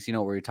those things,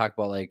 where you talk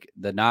about like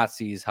the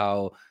Nazis,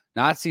 how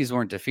Nazis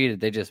weren't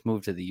defeated, they just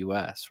moved to the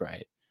U.S.,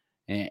 right?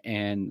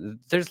 And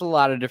there's a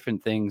lot of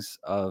different things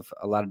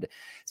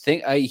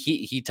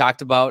he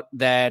talked about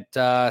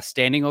that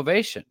standing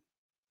ovation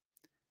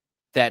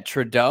that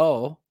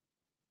Trudeau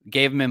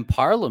gave him in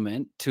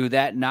Parliament to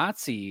that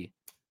Nazi.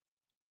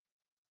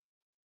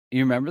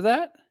 You remember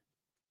that?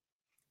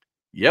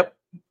 Yep.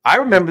 I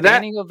remember that.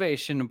 Standing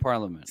ovation in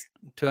Parliament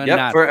to a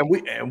Nazi.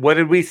 And what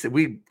did we say?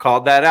 We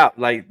called that out.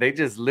 Like they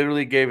just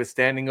literally gave a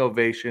standing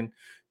ovation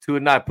to a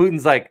Nazi.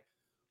 Putin's like,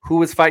 who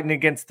was fighting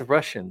against the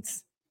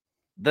Russians?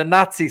 The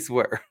Nazis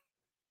were.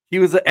 He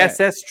was an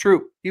SS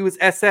troop. He was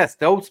SS.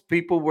 Those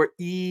people were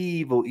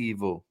evil.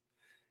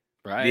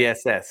 Right. The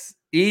SS,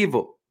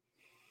 evil.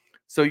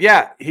 So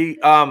yeah, he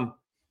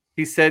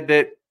said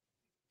that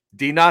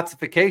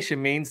denazification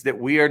means that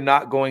we are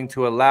not going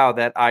to allow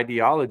that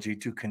ideology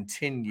to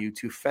continue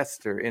to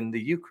fester in the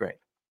Ukraine.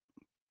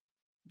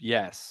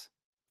 Yes.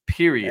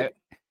 Period.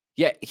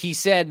 Yeah, he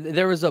said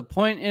there was a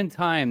point in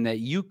time that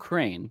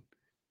Ukraine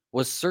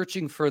was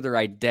searching for their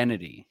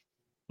identity.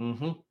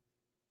 Mm-hmm.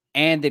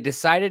 And they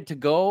decided to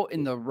go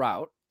in the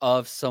route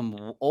of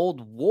some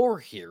old war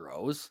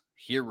heroes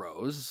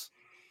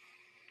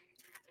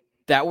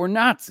that were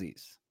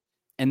Nazis.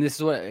 And this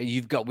is what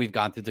we've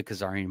gone through the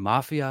Khazarian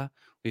mafia.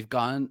 We've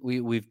gone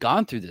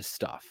through this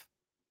stuff.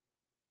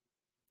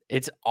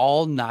 It's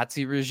all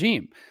Nazi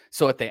regime.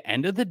 So at the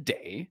end of the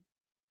day,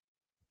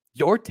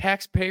 your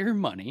taxpayer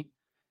money,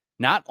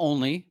 not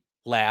only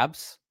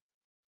labs,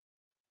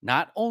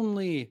 not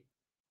only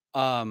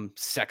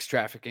sex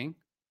trafficking,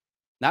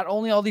 not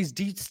only all these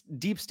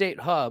deep state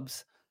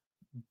hubs,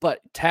 but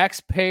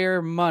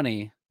taxpayer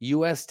money,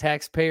 U.S.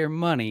 taxpayer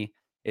money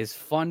is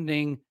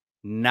funding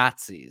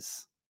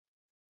Nazis.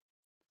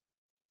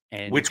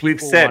 And which we've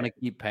said want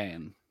to keep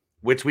paying.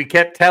 Which we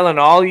kept telling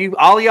all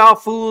y'all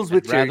fools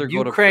with your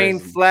Ukraine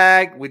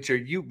flag, with your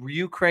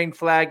Ukraine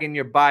flag in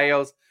your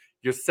bios,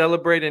 you're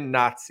celebrating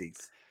Nazis.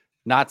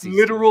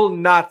 Literal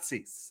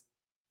Nazis.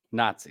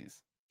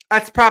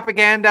 That's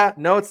propaganda.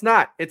 No, it's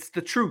not. It's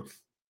the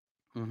truth.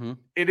 Mm-hmm.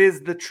 It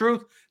is the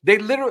truth. They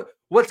literally.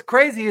 What's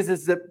crazy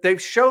is that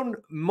they've shown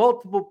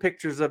multiple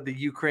pictures of the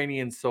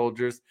Ukrainian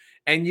soldiers,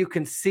 and you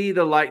can see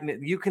the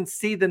lightning. You can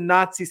see the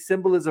Nazi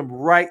symbolism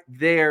right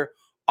there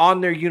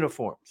on their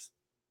uniforms.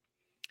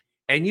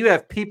 And you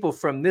have people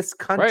from this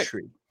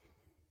country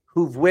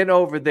who've went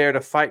over there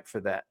to fight for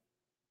that.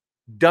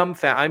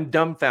 I'm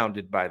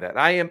dumbfounded by that.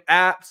 I am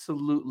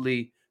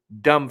absolutely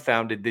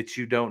dumbfounded that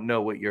you don't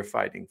know what you're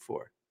fighting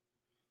for.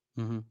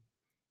 Mm-hmm.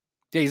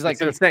 Yeah, he's like,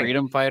 they're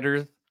freedom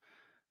fighters.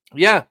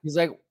 Yeah. He's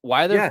like,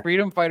 why are there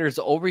freedom fighters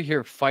over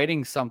here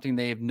fighting something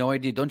they have no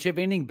idea? Don't you have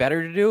anything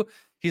better to do?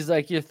 He's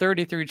like, you're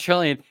 33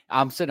 trillion.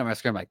 I'm sitting on my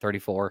screen like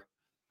 34.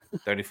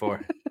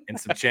 34. And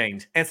some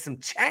change.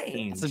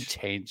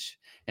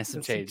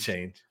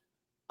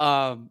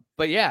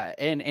 But yeah,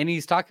 and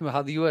he's talking about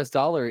how the US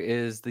dollar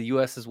is the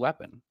US's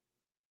weapon.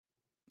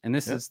 And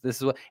this is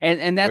what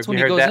and that's when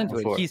he goes into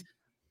it. He's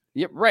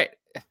right.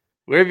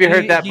 Where have you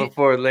heard that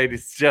before,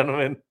 ladies and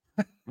gentlemen?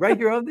 Right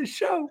here on this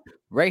show.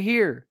 Right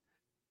here.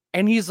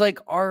 And he's like,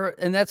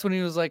 and that's when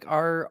he was like,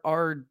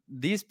 are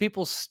these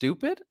people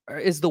stupid? Or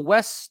is the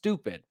West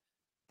stupid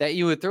that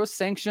you would throw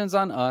sanctions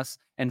on us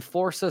and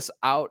force us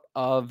out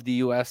of the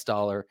US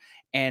dollar?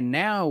 And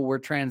now we're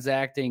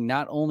transacting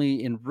not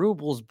only in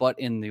rubles, but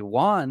in the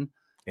yuan.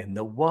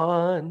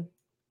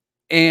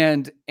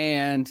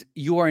 And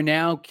you are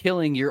now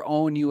killing your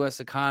own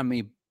US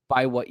economy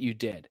by what you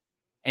did.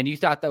 And you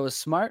thought that was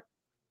smart?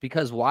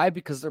 Because why?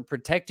 Because they're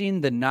protecting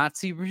the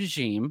Nazi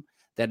regime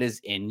that is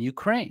in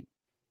Ukraine.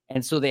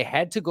 And so they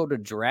had to go to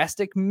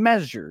drastic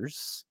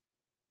measures.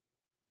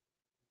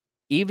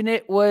 Even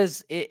it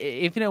was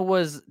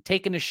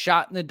taking a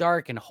shot in the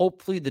dark, and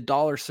hopefully the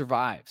dollar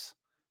survives.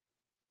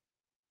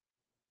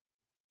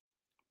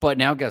 But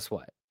now guess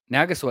what?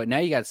 Now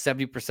you got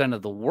 70%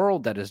 of the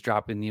world that is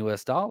dropping the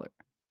US dollar.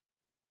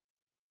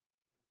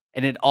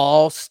 And it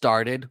all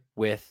started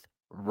with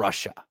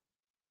Russia.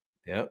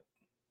 Yep.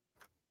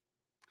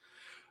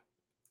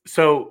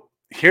 So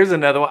here's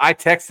another one. I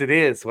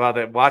texted while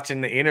they're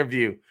watching the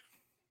interview.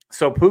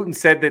 So Putin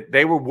said that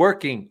they were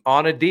working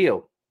on a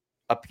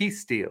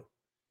peace deal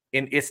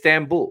in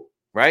Istanbul,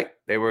 right?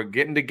 They were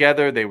getting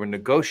together. They were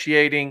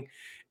negotiating.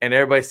 And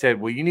everybody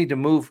said, well, you need to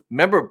move.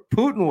 Remember,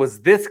 Putin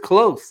was this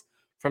close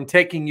from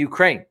taking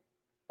Ukraine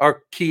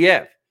or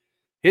Kiev.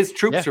 His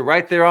troops are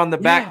right there on the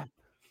back. Yeah.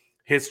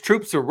 His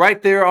troops are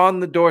right there on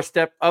the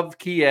doorstep of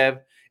Kiev.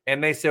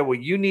 And they said, well,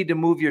 you need to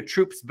move your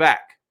troops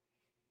back.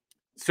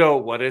 So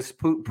what is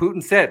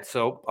Putin said?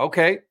 So,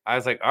 okay. I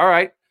was like, all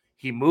right.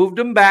 He moved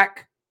them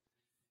back.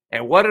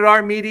 And what did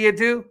our media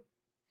do?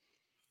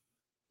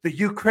 The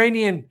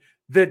Ukrainian,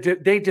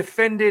 they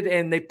defended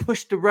and they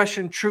pushed the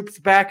Russian troops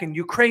back, and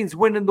Ukraine's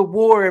winning the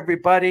war,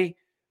 everybody.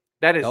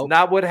 That is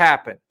not what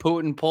happened.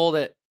 Putin pulled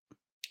it.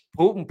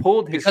 Putin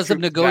pulled his because of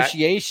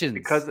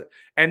negotiations.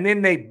 And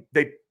then they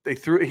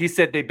threw. He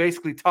said they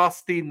basically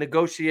tossed the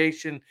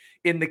negotiation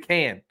in the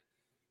can.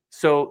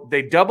 So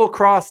they double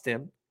crossed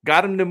him,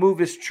 got him to move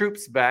his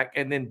troops back,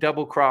 and then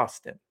double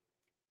crossed him.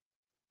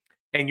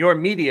 And your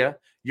media,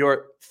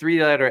 your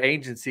three-letter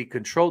agency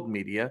controlled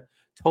media,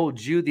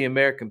 told you, the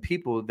American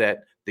people,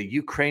 that the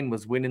Ukraine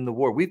was winning the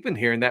war. We've been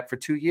hearing that for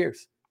 2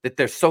 years, that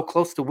they're so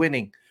close to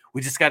winning.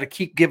 We just got to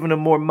keep giving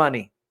them more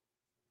money.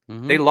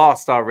 Mm-hmm. They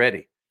lost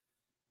already.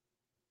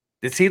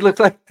 Does he look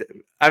like?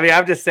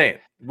 I'm just saying.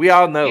 We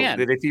all know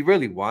that if he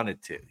really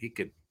wanted to, he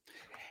could.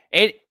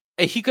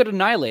 He could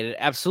annihilate it,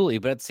 absolutely.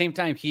 But at the same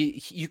time,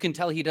 you can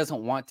tell he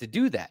doesn't want to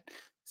do that.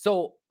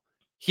 So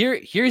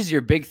here's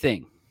your big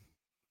thing.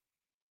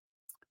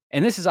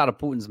 And this is out of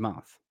Putin's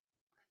mouth.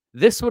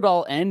 This would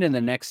all end in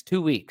the next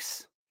 2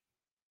 weeks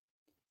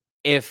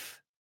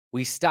if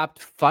we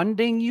stopped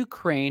funding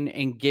Ukraine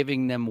and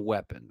giving them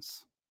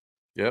weapons.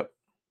 Yep.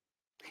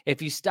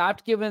 If you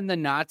stopped giving the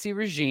Nazi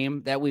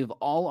regime that we've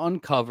all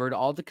uncovered,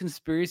 all the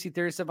conspiracy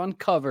theorists have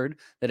uncovered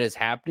that is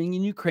happening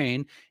in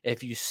Ukraine,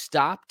 if you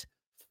stopped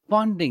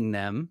funding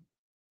them,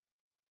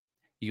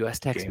 U.S.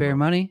 taxpayer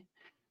money,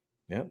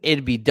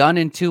 it'd be done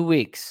in 2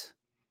 weeks.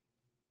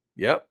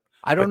 Yep.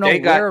 I don't know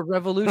where a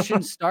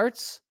revolution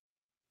starts,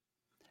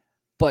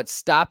 but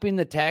stopping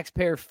the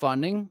taxpayer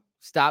funding,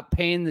 stop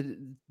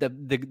paying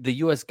the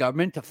U.S.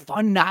 government to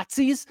fund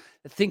Nazis.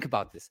 Think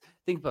about this.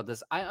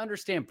 I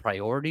understand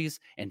priorities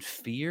and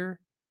fear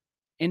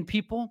in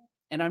people,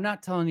 and I'm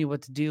not telling you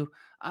what to do.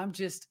 I'm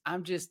just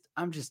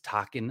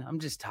talking.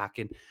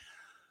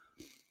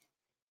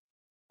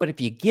 But if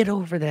you get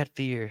over that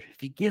fear,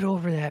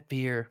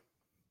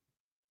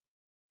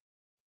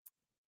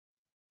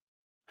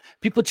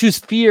 people choose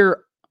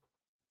fear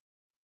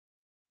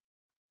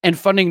and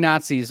funding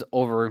Nazis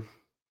over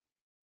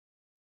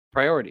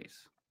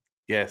priorities.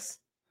 Yes.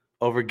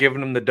 Over giving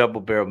them the double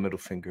barrel middle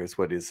finger is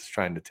what it's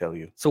trying to tell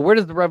you. So where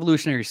does the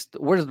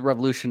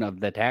revolution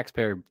of the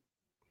taxpayer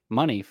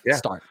money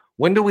start?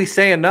 When do we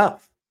say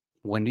enough?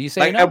 When do you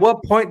say enough? At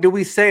what point do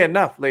we say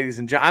enough, ladies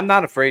and gentlemen? I'm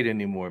not afraid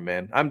anymore,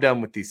 man. I'm done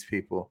with these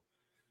people.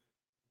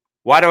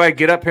 Why do I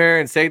get up here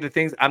and say the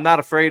things? I'm not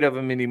afraid of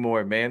them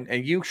anymore, man.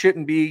 And you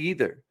shouldn't be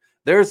either.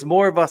 There's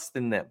more of us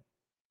than them.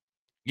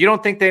 You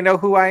don't think they know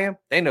who I am?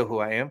 They know who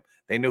I am.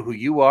 They know who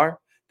you are.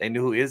 They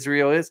know who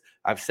Israel is.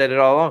 I've said it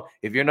all along.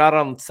 If you're not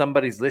on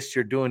somebody's list,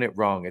 you're doing it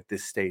wrong at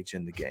this stage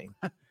in the game.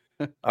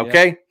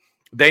 Okay? Yeah.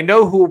 They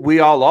know who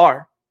we all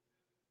are.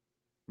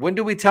 When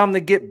do we tell them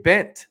to get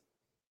bent?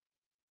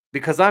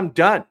 Because I'm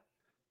done.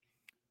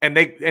 And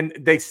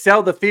they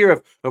sell the fear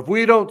of, if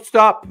we don't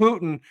stop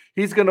Putin,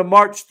 he's going to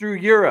march through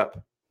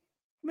Europe.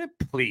 I mean,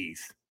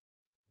 please.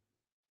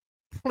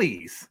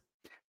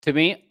 To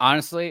me,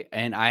 honestly,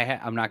 and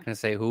I'm not going to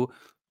say who,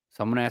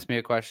 someone asked me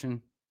a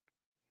question.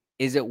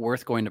 Is it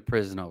worth going to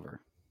prison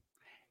over?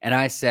 And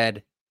I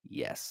said,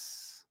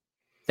 yes.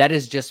 That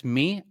is just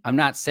me. I'm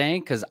not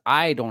saying, because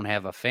I don't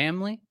have a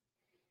family.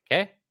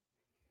 Okay.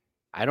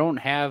 I don't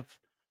have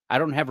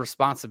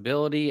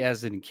responsibility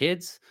as in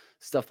kids,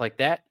 stuff like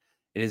that.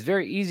 It is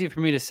very easy for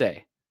me to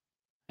say.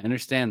 I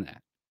understand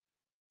that.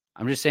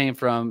 I'm just saying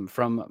from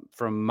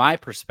my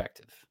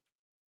perspective,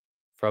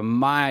 from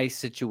my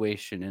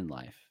situation in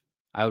life,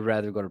 I would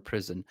rather go to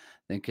prison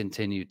than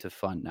continue to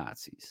fund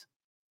Nazis.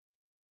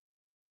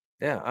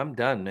 Yeah, I'm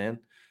done, man.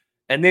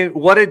 And then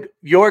what did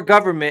your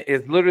government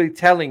is literally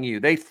telling you?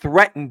 They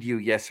threatened you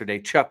yesterday,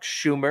 Chuck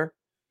Schumer.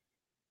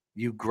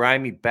 You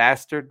grimy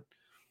bastard.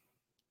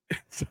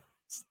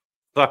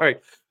 Sorry.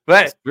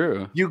 But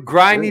you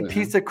grimy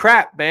piece of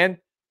crap, man.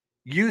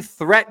 You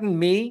threatened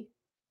me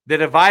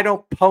that if I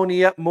don't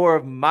pony up more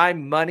of my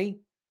money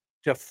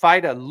to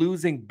fight a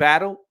losing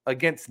battle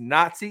against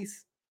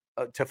Nazis,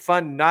 to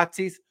fund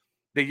Nazis,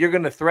 that you're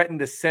going to threaten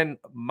to send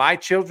my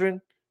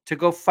children to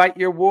go fight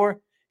your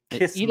war?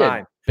 Kiss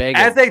mine.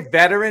 As a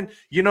veteran,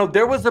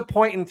 there was a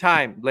point in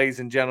time, ladies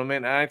and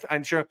gentlemen,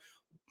 I'm sure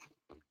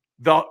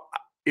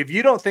if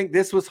you don't think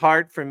this was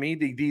hard for me,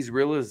 these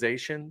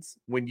realizations,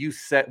 when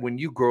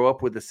you grow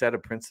up with a set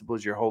of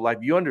principles your whole life,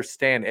 you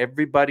understand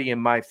everybody in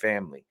my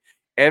family,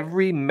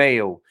 every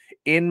male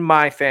in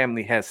my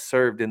family has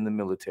served in the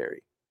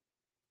military.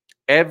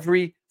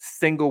 Every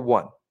single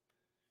one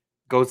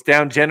goes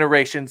down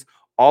generations.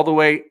 All the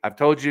way, I've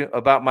told you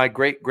about my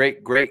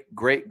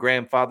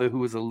great-great-great-great-grandfather who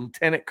was a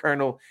lieutenant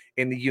colonel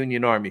in the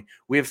Union Army.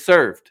 We have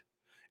served.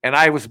 And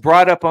I was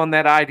brought up on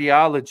that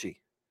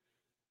ideology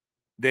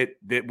that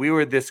we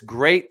were this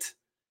great,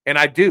 and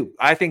I do.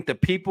 I think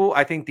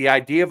the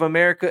idea of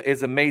America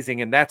is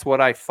amazing, and that's what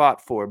I fought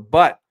for.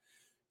 But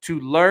to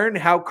learn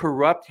how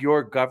corrupt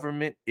your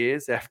government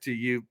is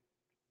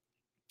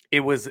it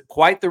was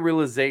quite the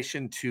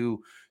realization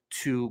to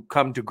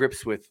come to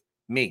grips with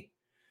me.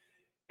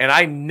 And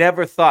I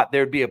never thought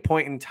there'd be a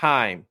point in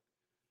time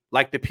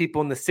like the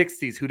people in the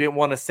 60s who didn't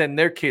want to send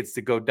their kids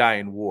to go die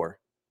in war,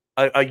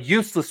 a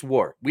useless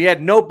war. We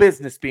had no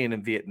business being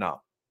in Vietnam.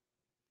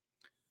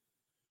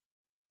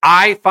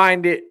 I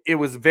find it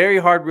was a very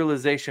hard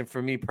realization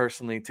for me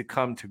personally to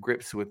come to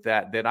grips with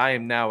that I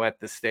am now at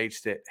the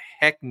stage that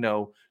heck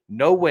no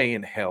way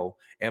in hell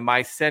am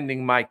I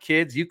sending my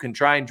kids. You can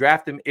try and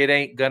draft them. It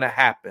ain't going to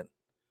happen.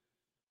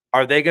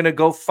 Are they going to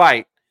go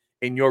fight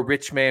in your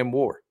rich man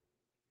war?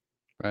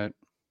 Right.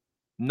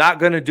 Not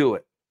going to do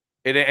it.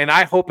 And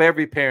I hope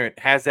every parent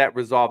has that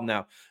resolve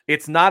now.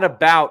 It's not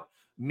about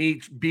me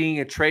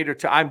being a traitor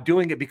I'm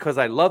doing it because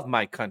I love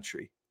my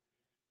country.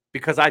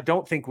 Because I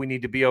don't think we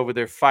need to be over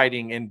there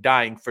fighting and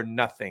dying for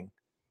nothing.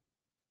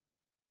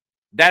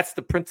 That's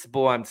the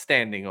principle I'm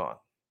standing on.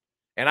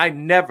 And I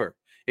never,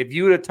 If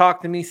you would have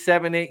talked to me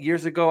 7-8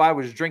 years ago, I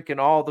was drinking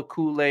all the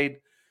Kool-Aid.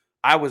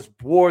 I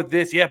wore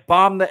this. Yeah,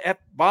 bomb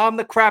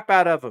the crap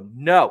out of them.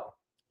 No.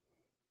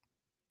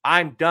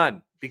 I'm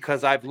done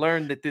because I've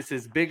learned that this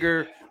is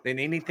bigger than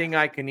anything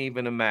I can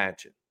even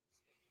imagine.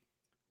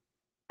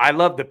 I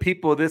love the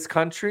people of this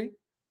country,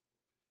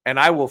 and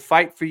I will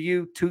fight for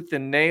you tooth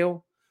and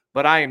nail,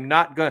 but I am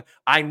not going to.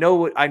 I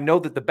know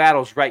that the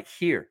battle's right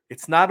here.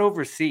 It's not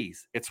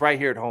overseas. It's right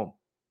here at home.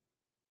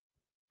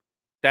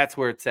 That's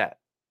where it's at.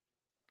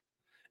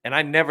 And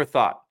I never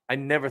thought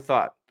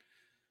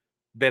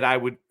that I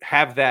would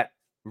have that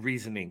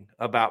reasoning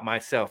about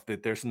myself,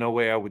 that there's no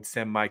way I would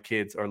send my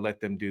kids or let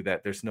them do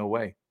that. There's no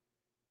way.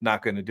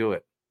 Not going to do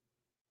it.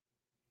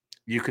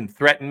 You can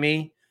threaten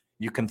me.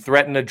 You can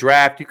threaten a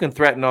draft. You can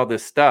threaten all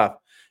this stuff.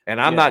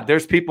 And I'm not,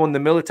 there's people in the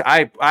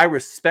military. I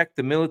respect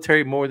the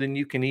military more than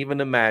you can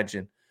even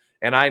imagine.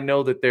 And I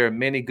know that there are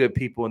many good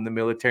people in the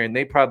military, and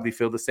they probably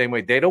feel the same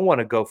way. They don't want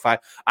to go fight.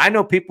 I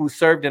know people who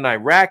served in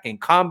Iraq and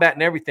combat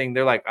and everything.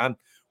 They're like,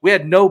 we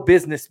had no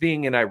business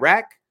being in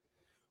Iraq.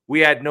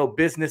 We had no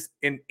business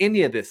in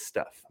any of this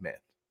stuff, man.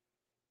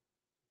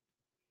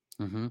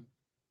 Mm-hmm.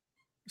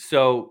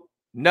 So,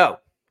 no,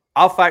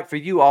 I'll fight for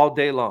you all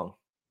day long,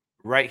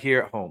 right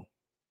here at home.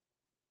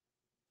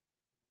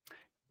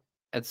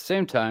 At the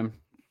same time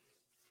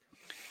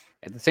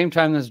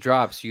this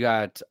drops, you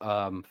got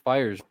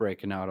fires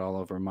breaking out all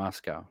over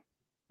Moscow.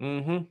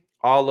 Mm-hmm.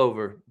 All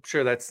over. I'm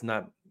sure that's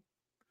not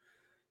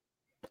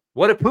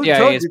what Putin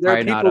told you. There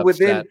are people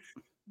within.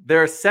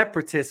 There are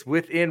separatists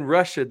within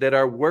Russia that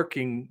are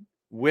working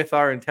with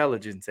our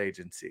intelligence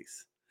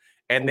agencies,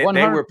 and that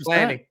they were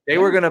planning. They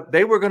were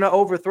gonna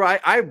overthrow.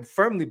 I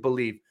firmly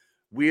believe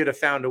we would have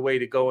found a way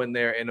to go in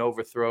there and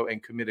overthrow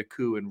and commit a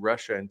coup in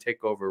Russia and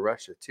take over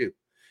Russia too.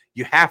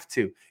 You have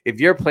to.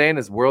 If your plan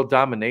is world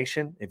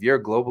domination, if you're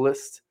a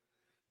globalist,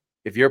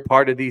 if you're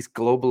part of these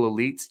global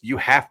elites, you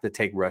have to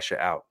take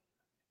Russia out.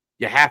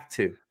 You have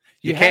to.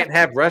 You can't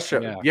have Russia.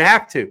 Yeah. You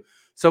have to.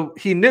 So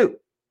he knew.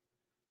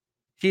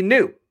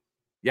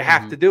 You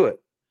have to do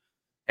it.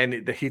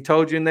 And he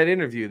told you in that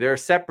interview, there are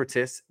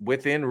separatists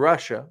within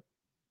Russia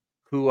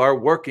who are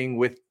working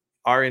with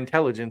our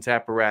intelligence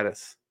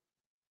apparatus.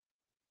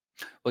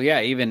 Well,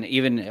 yeah,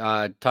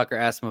 even Tucker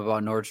asked him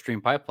about Nord Stream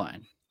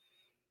pipeline.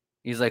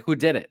 He's like, who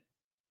did it?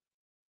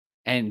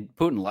 And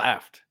Putin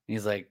laughed.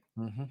 He's like,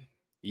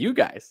 you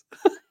guys.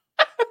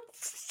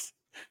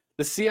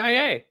 The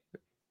CIA.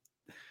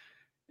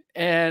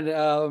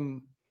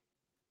 And,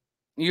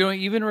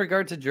 even in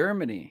regard to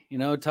Germany,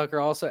 Tucker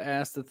also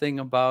asked the thing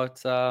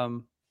about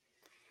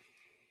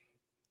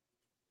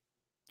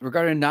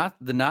regarding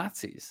the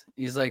Nazis.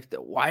 He's like,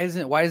 why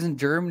isn't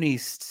Germany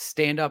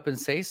stand up and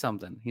say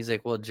something? He's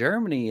like, well,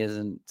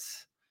 Germany's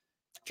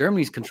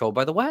controlled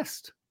by the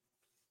West.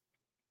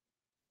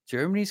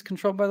 Germany's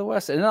controlled by the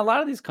West. And a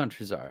lot of these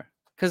countries are,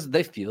 because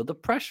they feel the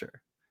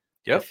pressure.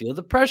 Yep. They feel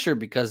the pressure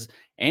because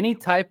any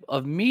type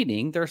of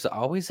meeting, there's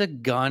always a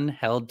gun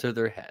held to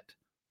their head.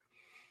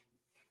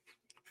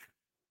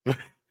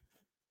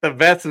 The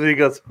best when he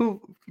goes,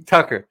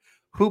 Tucker,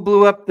 who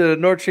blew up the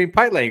Nord Stream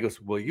pipeline? He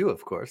goes, well, you,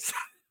 of course.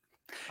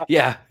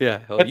 Yeah.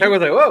 But Tucker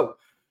was like, whoa.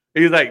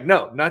 He's like,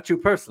 no, not you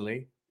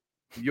personally.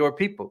 Your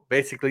people,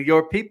 basically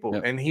your people.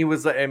 Yep. And he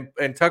was, and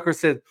Tucker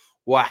said,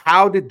 well,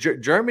 how did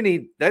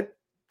Germany, that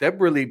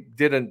really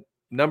did a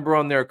number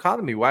on their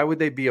economy. Why would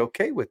they be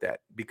okay with that?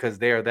 Because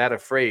they are that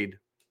afraid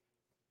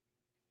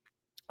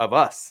of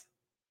us,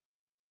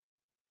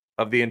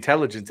 of the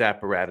intelligence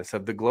apparatus,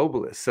 of the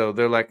globalists. So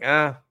they're like,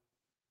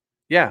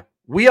 yeah,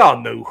 we all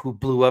knew who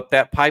blew up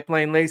that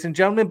pipeline, ladies and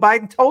gentlemen.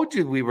 Biden told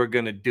you we were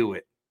going to do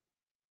it.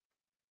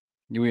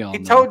 He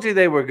told you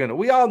they were going to.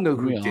 We all knew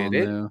who did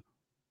it.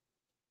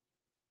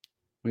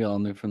 We all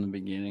knew from the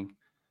beginning.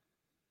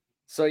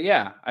 So,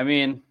 yeah, I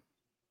mean,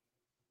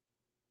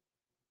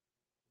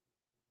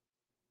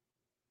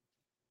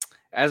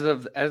 as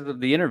of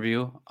the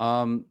interview,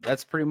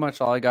 that's pretty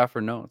much all I got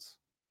for notes.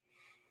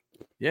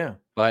 Yeah,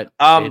 but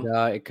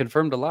it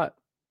confirmed a lot.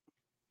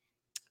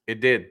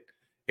 It did.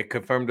 It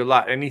confirmed a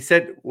lot. And he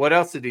said, what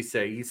else did he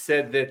say? He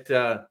said that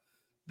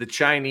the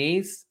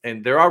Chinese,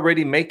 and they're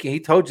already making, he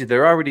told you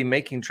they're already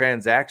making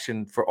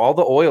transaction for all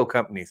the oil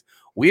companies.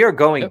 We are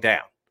going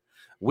down.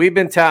 We've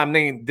been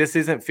telling, this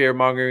isn't fear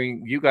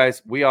mongering. You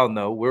guys, we all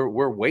know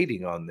we're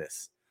waiting on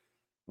this.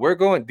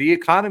 The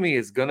economy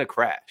is going to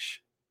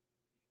crash.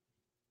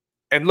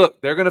 And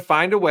look, they're going to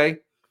find a way.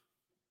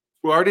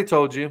 We already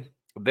told you,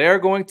 they're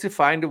going to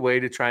find a way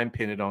to try and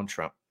pin it on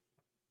Trump.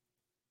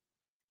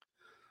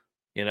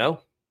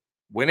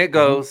 When it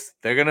goes,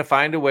 they're going to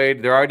find a way.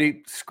 They're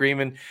already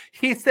screaming.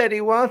 He said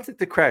he wants it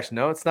to crash.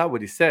 No, it's not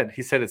what he said.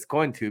 He said it's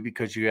going to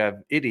because you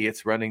have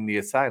idiots running the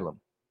asylum.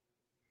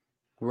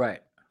 Right.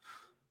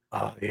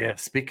 Oh, yeah.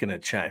 Speaking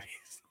of Chinese.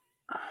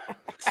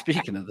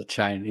 Speaking of the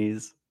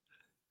Chinese.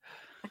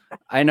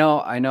 I know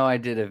I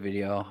did a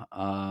video.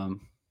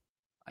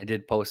 I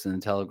did post in the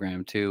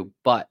Telegram too,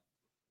 but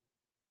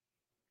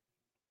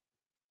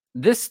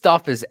this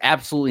stuff is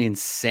absolutely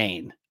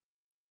insane.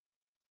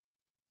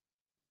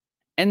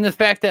 And the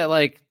fact that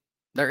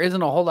There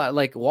isn't a whole lot.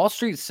 Like Wall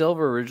Street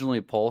Silver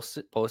originally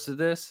posted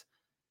this.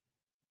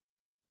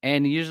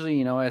 And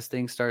usually, as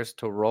things starts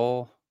to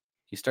roll,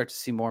 you start to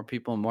see more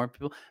people and more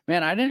people.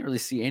 Man, I didn't really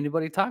see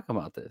anybody talk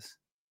about this.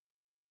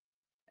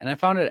 And I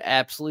found it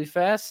absolutely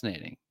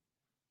fascinating.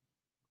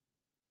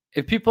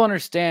 If people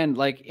understand,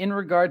 like in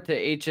regard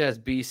to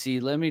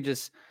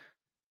HSBC,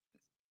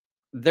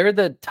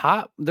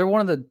 they're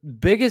one of the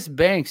biggest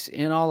banks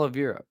in all of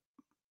Europe.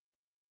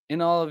 Here,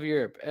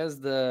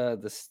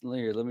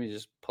 let me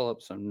just pull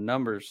up some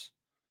numbers.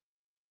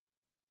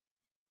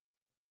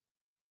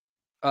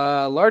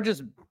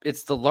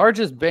 It's the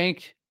largest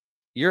bank,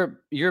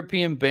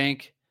 European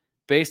bank,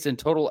 based in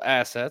total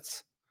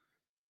assets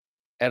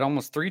at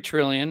almost $3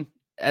 trillion.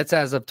 That's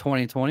as of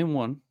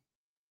 2021.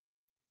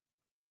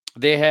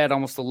 They had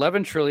almost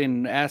 11 trillion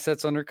in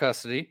assets under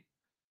custody,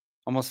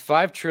 almost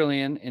 5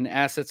 trillion in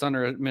assets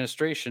under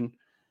administration,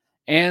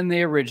 and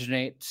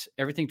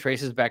everything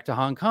traces back to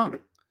Hong Kong.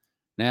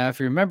 Now, if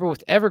you remember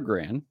with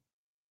Evergrande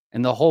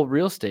and the whole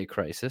real estate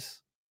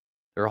crisis,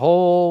 their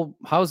whole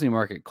housing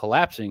market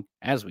collapsing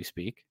as we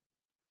speak,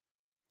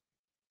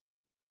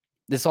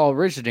 this all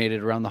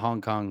originated around the Hong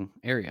Kong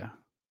area.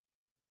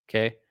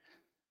 Okay.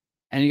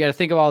 And you got to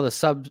think of all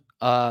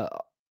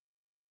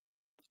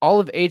all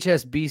of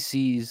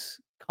HSBC's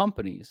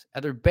companies,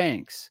 other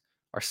banks,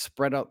 are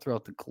spread out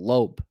throughout the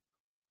globe.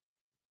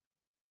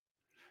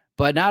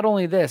 But not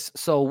only this,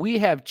 so we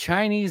have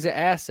Chinese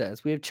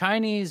assets. We have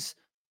Chinese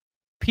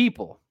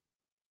people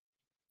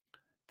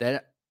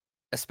that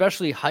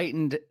especially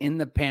heightened in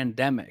the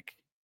pandemic,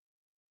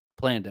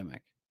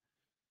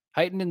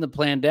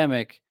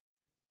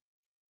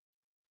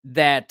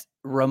 that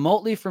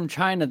remotely from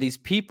China, these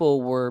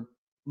people were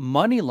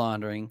money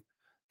laundering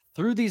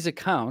through these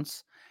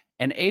accounts.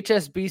 And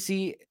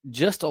HSBC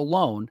just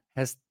alone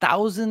has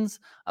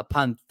thousands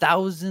upon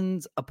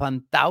thousands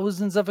upon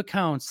thousands of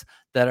accounts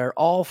that are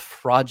all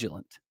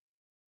fraudulent.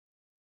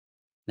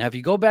 Now, if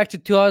you go back to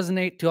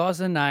 2008,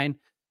 2009,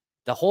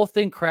 the whole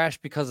thing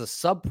crashed because of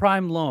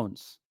subprime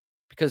loans,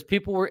 because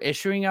people were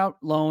issuing out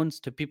loans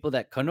to people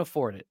that couldn't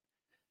afford it.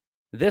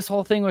 This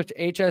whole thing with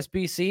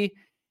HSBC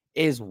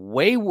is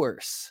way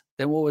worse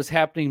than what was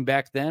happening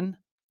back then.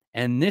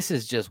 And this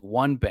is just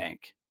one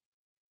bank.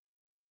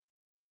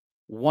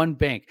 One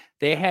bank.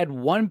 They had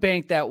one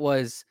bank that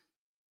was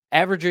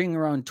averaging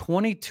around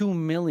 22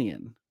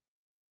 million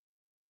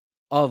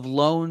of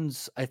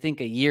loans, I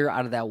think, a year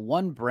out of that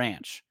one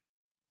branch.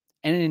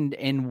 And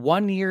in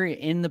 1 year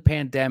in the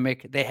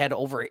pandemic, they had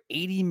over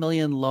 80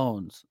 million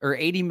loans, or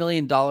 $80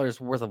 million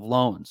worth of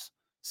loans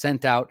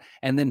sent out,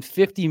 and then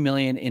 50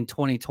 million in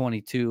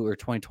 2022 or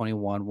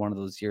 2021, one of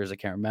those years, I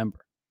can't remember.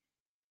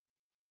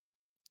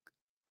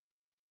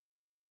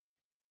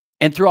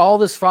 And through all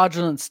this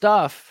fraudulent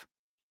stuff,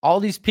 all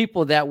these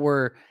people that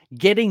were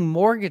getting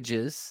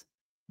mortgages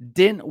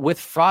with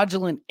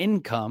fraudulent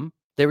income,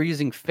 they were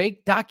using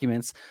fake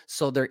documents.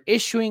 So they're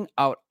issuing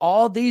out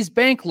all these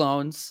bank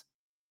loans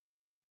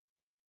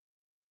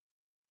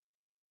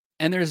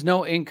and there's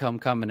no income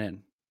coming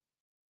in.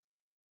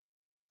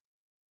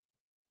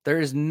 There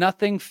is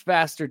nothing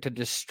faster to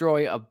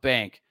destroy a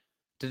bank,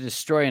 to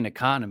destroy an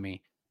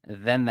economy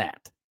than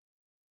that.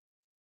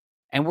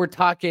 And we're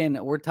talking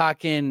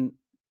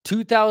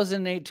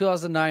 2008,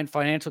 2009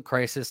 financial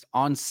crisis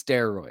on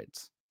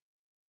steroids.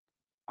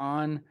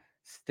 Not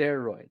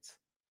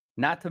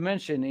to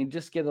mention, you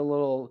just get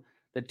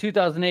the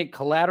 2008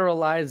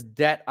 collateralized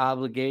debt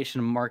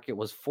obligation market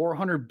was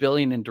 $400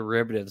 billion in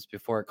derivatives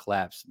before it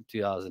collapsed in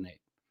 2008.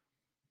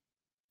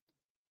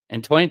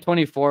 In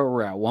 2024,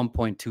 we're at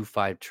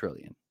 $1.25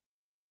 trillion.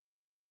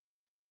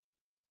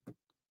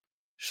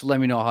 Just let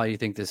me know how you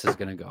think this is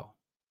going to go.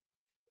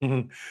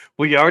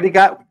 Well, you already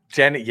got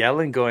Janet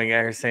Yellen going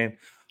at her saying,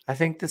 I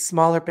think the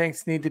smaller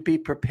banks need to be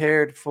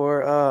prepared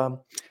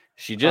for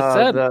she just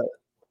said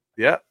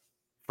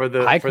for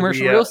the high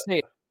commercial real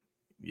estate.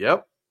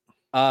 Yep.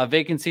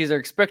 Vacancies are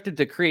expected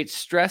to create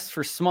stress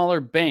for smaller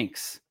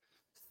banks.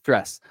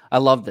 Stress. I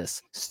love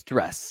this.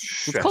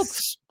 Stress.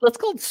 Let's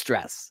call it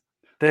stress.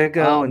 They're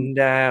going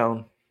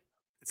down.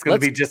 It's going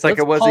to be just like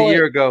it was a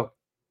year ago.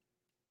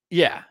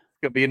 Yeah.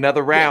 It's going to be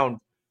another round.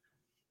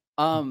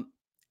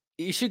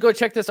 You should go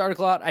check this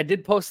article out. I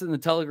did post it in the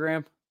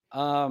Telegram.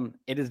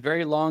 It is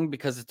very long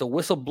because it's a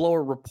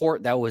whistleblower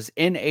report that was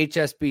in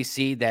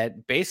HSBC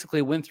that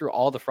basically went through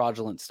all the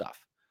fraudulent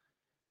stuff.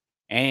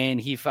 And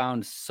he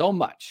found so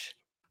much.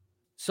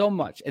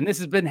 And this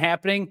has been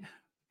happening,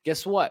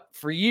 guess what?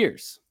 For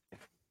years.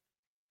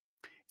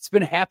 It's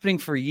been happening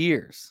for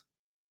years.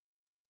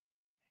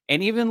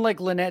 And even like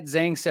Lynette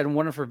Zhang said in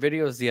one of her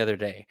videos the other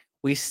day,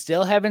 we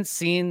still haven't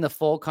seen the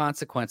full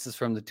consequences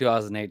from the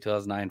 2008,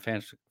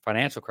 2009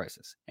 financial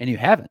crisis. And you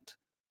haven't,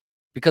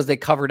 because they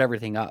covered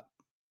everything up.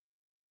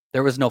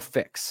 There was no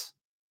fix.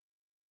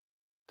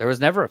 There was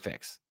never a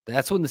fix.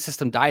 That's when the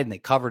system died and they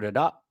covered it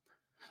up.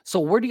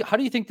 So how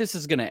do you think this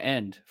is going to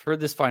end for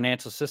this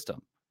financial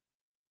system?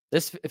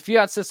 This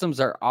fiat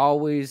systems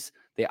always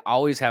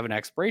have an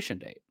expiration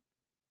date.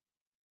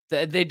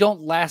 They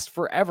don't last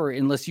forever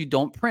unless you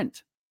don't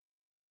print.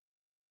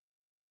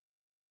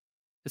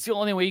 It's the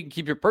only way you can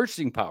keep your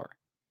purchasing power.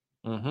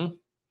 Mm-hmm.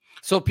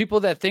 So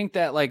people that think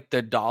that like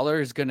the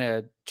dollar is going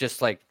to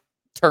just like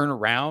turn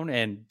around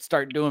and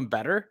start doing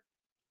better,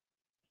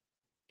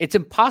 it's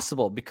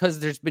impossible because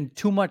there's been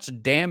too much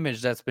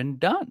damage that's been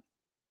done.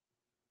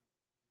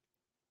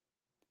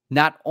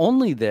 Not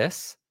only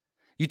this,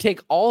 you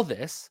take all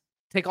the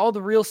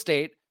real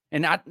estate,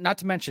 and not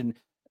to mention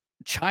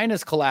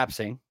China's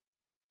collapsing,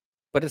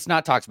 but it's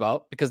not talked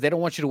about because they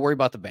don't want you to worry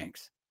about the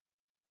banks.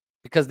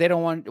 Because they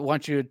don't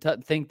want you to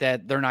think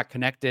that they're not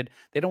connected.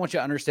 They don't want you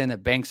to understand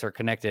that banks are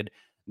connected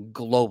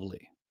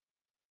globally.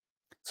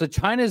 So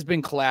China's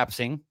been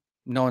collapsing.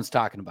 No one's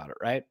talking about it,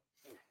 right?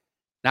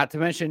 Not to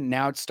mention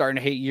now it's starting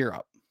to hit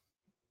Europe.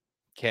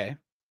 Okay.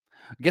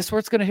 Guess where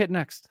it's going to hit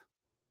next?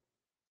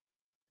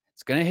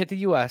 It's going to hit the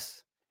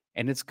US,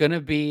 and it's going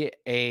to be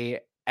a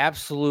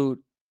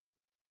absolute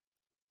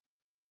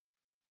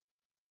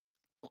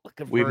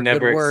We've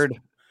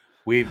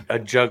a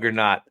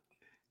juggernaut.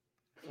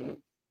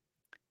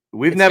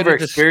 We've never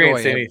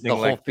experienced anything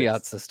like the whole fiat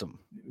this. system.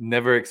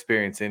 Never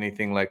experienced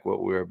anything like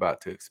what we're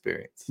about to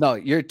experience. No,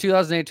 you're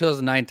 2008,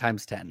 2009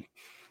 times 10.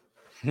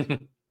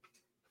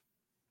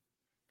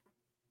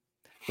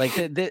 Like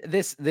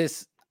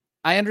this,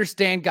 I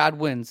understand God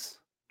wins.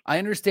 I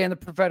understand the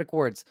prophetic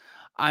words.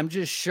 I'm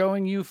just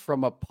showing you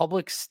from a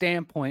public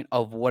standpoint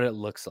of what it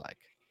looks like.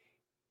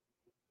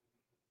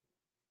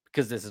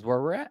 Because this is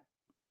where we're at.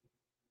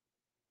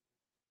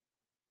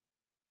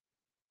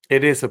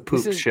 It is a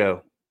poop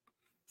show.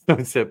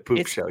 It's a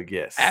poop show,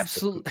 yes.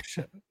 Absolutely.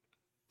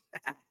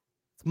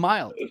 It's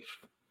mild.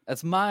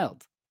 That's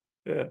mild.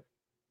 Yeah.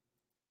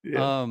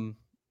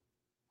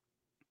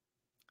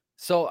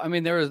 So I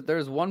mean,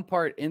 there's one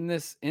part in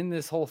this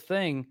whole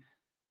thing.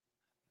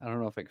 I don't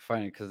know if I can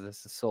find it because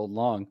this is so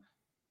long.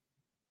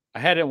 I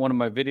had it in one of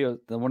my videos,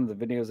 one of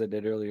the videos I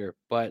did earlier,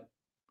 but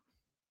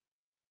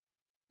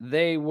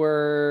they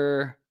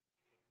were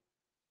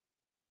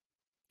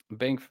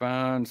bank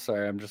found.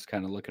 Sorry, I'm just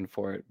kind of looking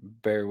for it.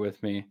 Bear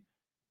with me.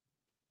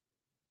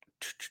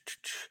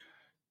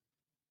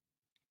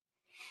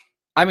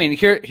 I mean,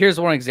 here's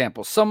one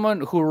example.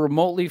 Someone who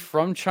remotely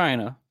from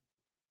China,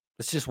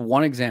 it's just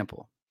one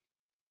example.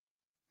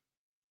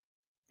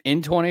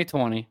 In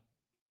 2020,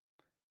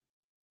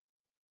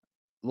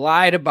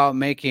 lied about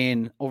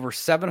making over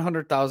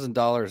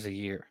 $700,000 a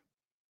year.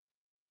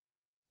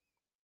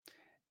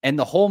 And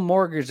the whole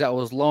mortgage that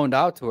was loaned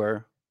out to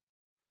her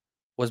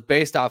was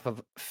based off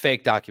of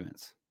fake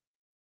documents.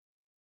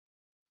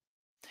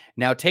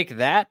 Now take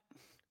that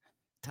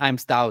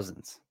times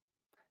thousands,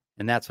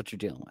 and that's what you're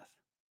dealing with.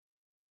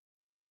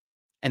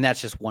 And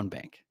that's just one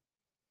bank.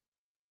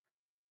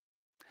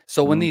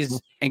 So when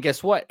and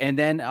guess what? And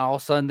then all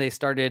of a sudden they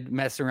started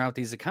messing around with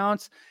these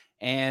accounts,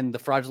 and the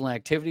fraudulent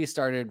activity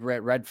started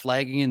red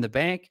flagging in the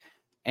bank,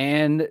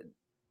 and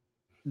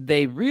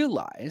they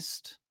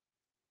realized,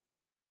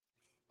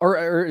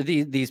 or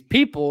these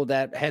people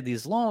that had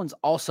these loans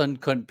all of a sudden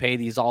couldn't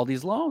pay all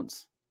these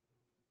loans.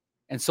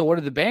 And so what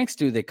did the banks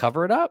do? They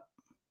cover it up.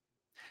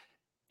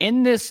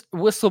 In this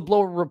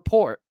whistleblower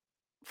report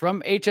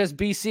from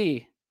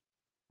HSBC,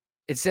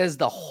 it says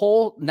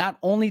not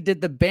only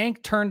did the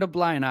bank turn a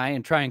blind eye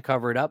and try and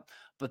cover it up,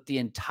 but the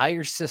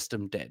entire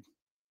system did.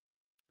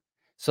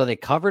 So they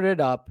covered it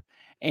up,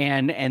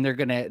 and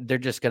they're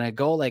just gonna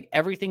go like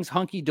everything's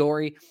hunky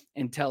dory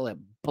until it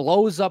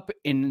blows up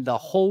in the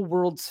whole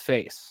world's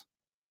face.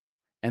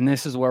 And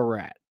this is where we're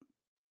at.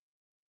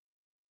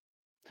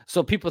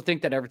 So people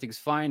think that everything's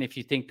fine. If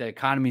you think the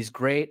economy's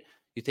great,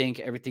 you think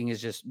everything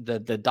is just the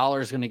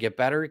dollar is going to get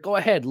better, go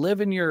ahead, live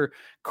in your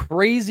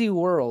crazy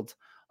world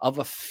of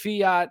a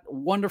fiat,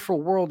 wonderful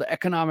world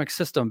economic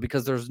system,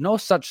 because there's no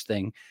such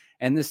thing.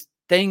 And this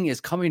thing is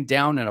coming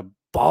down in a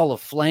ball of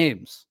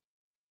flames.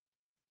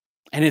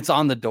 And it's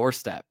on the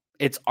doorstep.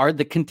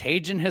 The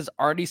contagion has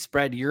already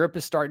spread. Europe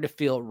is starting to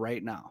feel it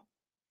right now.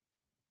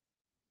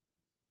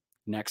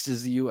 Next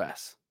is the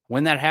US.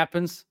 When that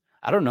happens,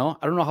 I don't know.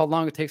 I don't know how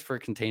long it takes for a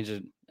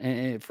contagion,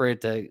 for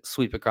it to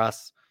sweep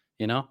across,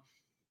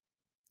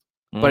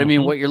 But I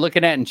mean, what you're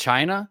looking at in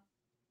China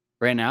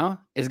right now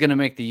is going to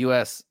make the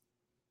US,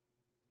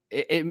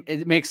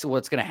 it makes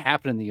what's going to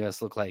happen in the US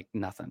look like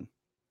nothing.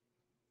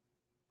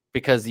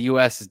 Because the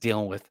US is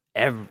dealing with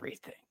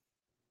everything.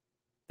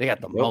 They got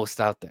the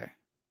most out there.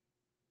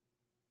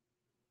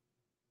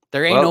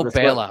 There ain't no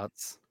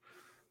bailouts.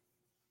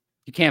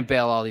 You can't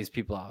bail all these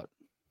people out.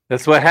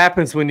 That's what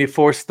happens when you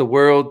force the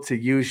world to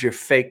use your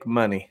fake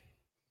money.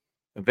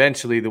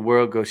 Eventually the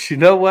world goes, you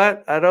know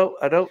what? I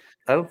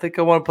don't think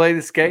I want to play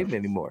this game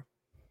anymore.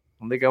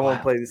 I don't think I want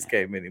to play this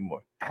game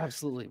anymore.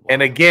 Absolutely. Wild.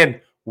 And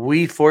again,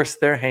 we forced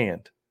their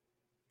hand.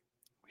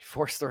 We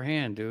forced their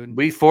hand, dude.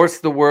 We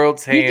forced the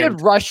world's hand. We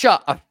did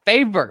Russia a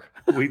favor.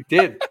 We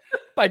did.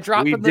 By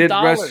dropping the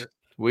dollar.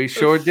 We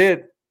sure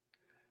did.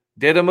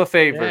 Did them a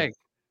favor. Dang.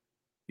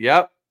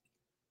 Yep.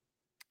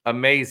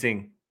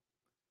 Amazing.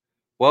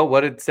 Well,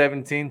 what did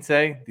 17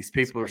 say? These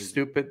people are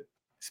stupid.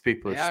 These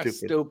people are stupid.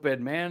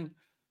 Stupid, man.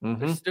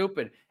 They're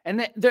stupid.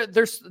 And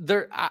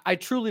I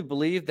truly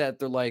believe that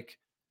they're like,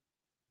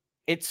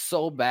 it's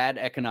so bad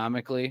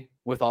economically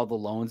with all the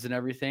loans and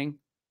everything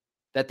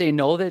that they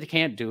know they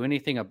can't do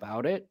anything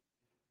about it.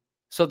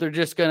 So they're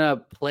just going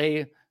to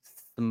play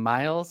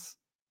smiles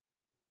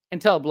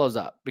until it blows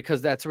up,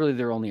 because that's really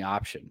their only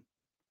option.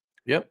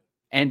 Yep.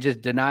 And just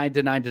deny.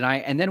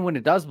 And then when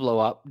it does blow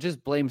up,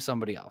 just blame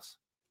somebody else.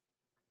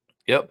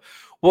 Yep.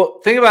 Well,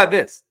 think about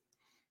this.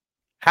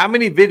 How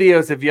many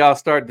videos have y'all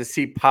started to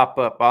see pop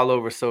up all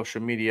over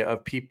social media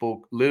of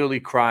people literally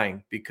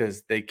crying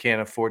because they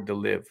can't afford to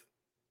live?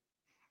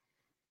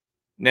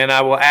 And then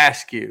I will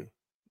ask you,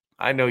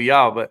 I know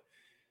y'all, but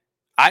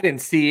I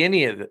didn't see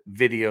any of the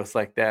videos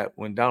like that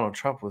when Donald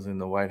Trump was in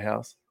the White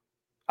House.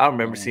 I don't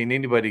remember seeing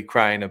anybody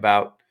crying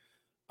about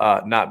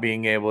not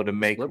being able to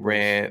make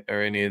rent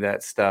or any of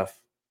that stuff.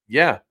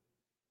 Yeah.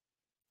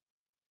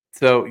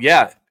 So,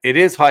 yeah, it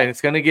is hard.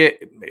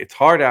 It's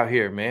hard out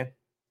here, man.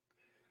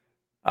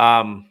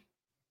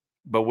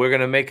 But we're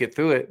going to make it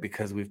through it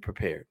because we've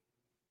prepared.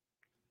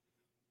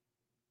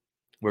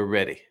 We're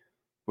ready.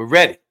 We're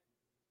ready.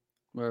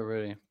 We're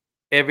ready.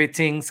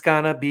 Everything's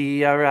going to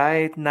be all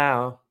right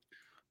now.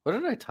 What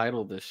did I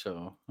title this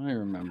show? I don't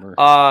remember.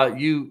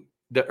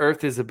 The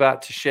earth is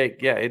about to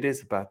shake. Yeah, it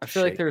is about to shake. I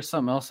feel like there's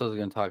something else I was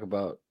going to talk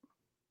about.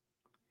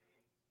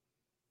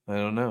 I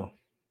don't know.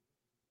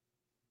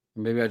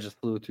 Maybe I just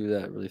flew through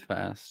that really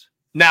fast.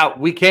 Now,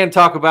 we can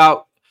talk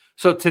about...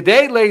 So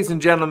today, ladies and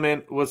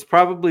gentlemen, was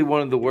probably one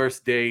of the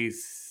worst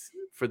days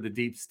for the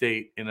deep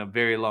state in a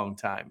very long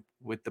time.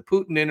 With the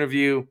Putin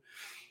interview,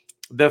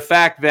 the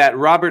fact that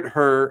Robert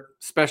Hur,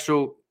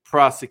 special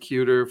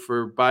prosecutor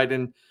for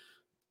Biden...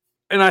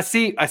 And I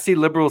see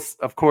liberals,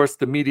 of course,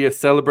 the media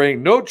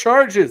celebrating no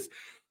charges.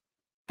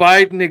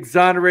 Biden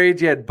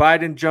exonerated. You had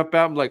Biden jump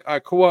out and like, I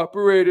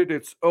cooperated.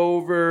 It's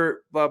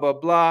over. Blah, blah,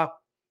 blah.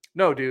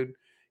 No, dude.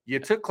 You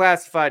took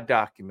classified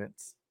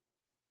documents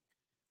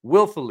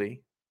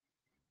willfully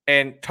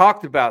and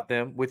talked about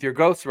them with your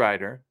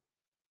ghostwriter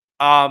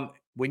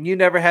when you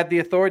never had the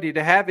authority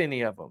to have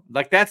any of them.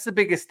 Like, that's the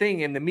biggest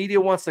thing. And the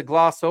media wants to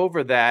gloss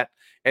over that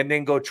and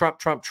then go Trump,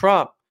 Trump,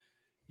 Trump.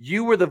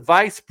 You were the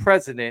vice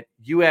president.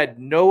 You had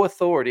no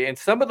authority. And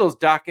some of those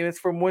documents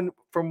from when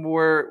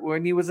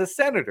he was a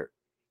senator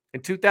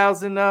in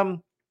 2000,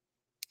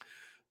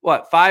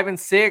 5 and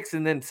 6,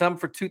 and then some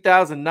for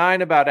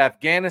 2009 about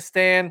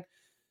Afghanistan.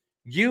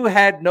 You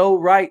had no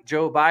right,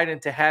 Joe Biden,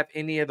 to have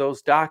any of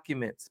those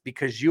documents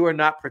because you are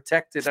not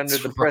protected under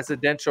the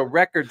Presidential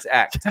Records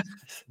Act.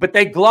 But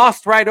they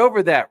glossed right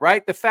over that,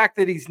 right? The fact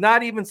that he's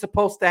not even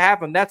supposed to have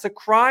them. That's a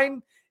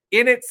crime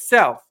in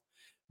itself.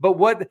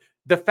 But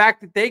the fact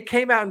that they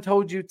came out and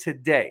told you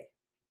today,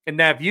 and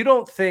now if you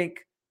don't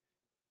think,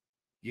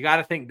 you got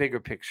to think bigger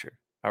picture,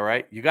 all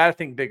right? You got to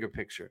think bigger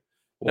picture.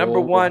 Number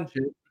one,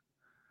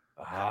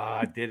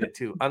 I did it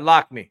too.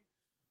 Unlock me.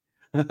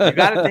 You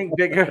got to think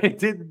bigger. I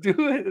didn't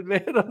do it,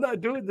 man. I'm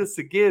not doing this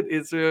again,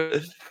 Israel.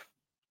 Okay,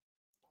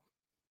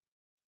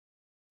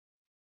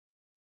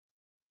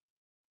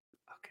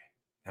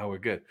 now we're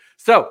good.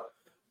 So,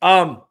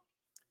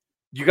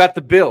 you got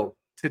the bill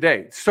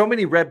today. So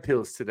many red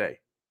pills today.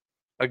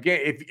 Again,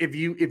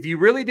 if you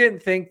really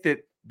didn't think that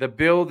the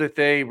bill that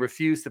they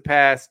refused to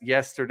pass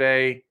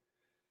yesterday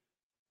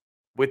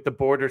with the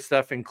border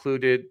stuff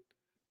included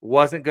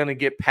wasn't going to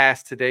get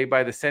passed today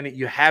by the Senate,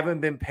 you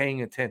haven't been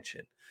paying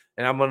attention.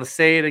 And I'm going to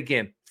say it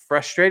again.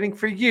 Frustrating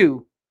for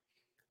you,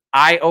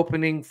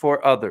 eye-opening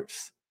for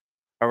others.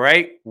 All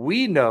right?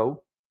 We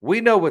know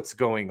what's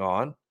going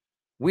on.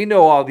 We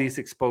know all these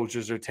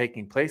exposures are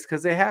taking place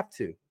because they have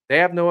to. They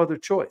have no other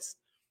choice.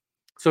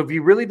 So if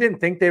you really didn't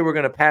think they were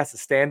going to pass a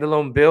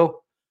standalone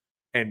bill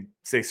and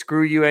say,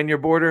 screw you and your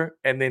border,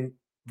 and then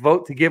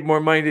vote to give more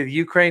money to the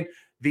Ukraine,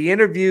 the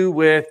interview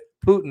with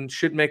Putin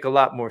should make a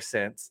lot more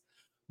sense.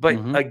 But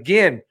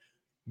again,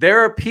 there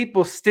are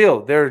people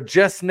still, they're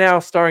just now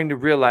starting to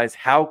realize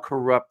how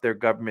corrupt their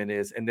government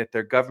is and that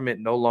their government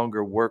no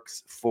longer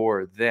works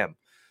for them.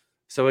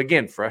 So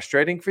again,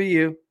 frustrating for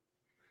you,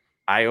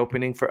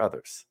 eye-opening for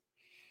others.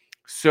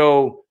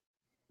 So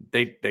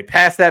they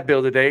passed that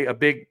bill today, a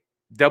big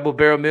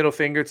double-barrel middle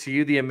finger to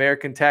you, the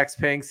American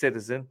tax-paying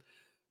citizen.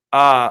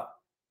 And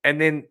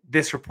then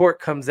this report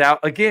comes out.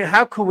 Again,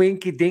 how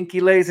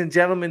coinky-dinky, ladies and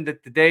gentlemen,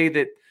 that the day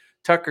that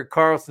Tucker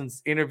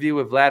Carlson's interview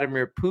with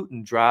Vladimir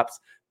Putin drops,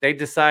 they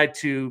decide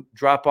to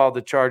drop all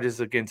the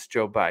charges against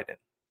Joe Biden.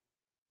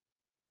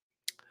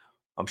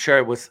 I'm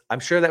sure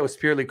that was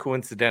purely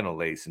coincidental,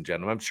 ladies and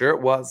gentlemen. I'm sure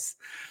it was.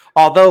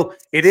 Although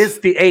it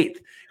is the 8th.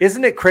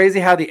 Isn't it crazy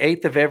how the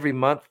 8th of every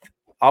month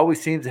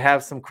always seems to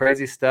have some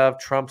crazy stuff?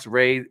 Trump's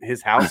raid,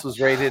 his house was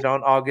raided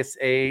on August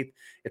 8th.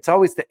 It's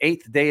always the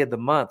 8th day of the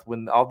month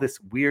when all this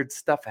weird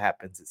stuff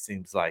happens, it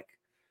seems like.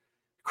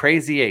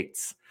 Crazy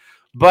 8s.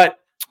 But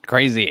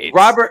crazy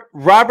 8s.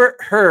 Robert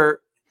Hur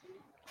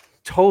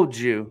told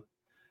you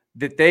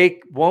that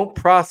they won't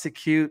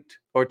prosecute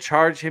or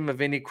charge him of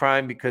any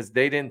crime because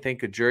they didn't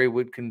think a jury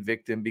would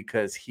convict him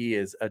because he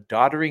is a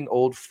doddering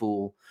old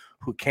fool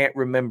who can't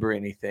remember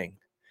anything.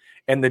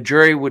 And the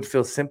jury would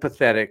feel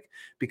sympathetic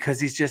because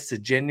he's just a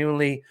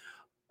genuinely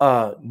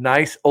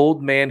nice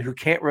old man who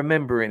can't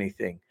remember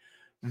anything.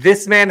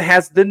 This man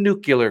has the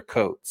nuclear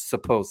codes,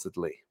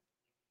 supposedly.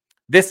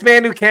 This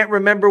man who can't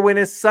remember when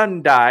his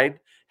son died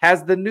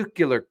has the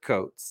nuclear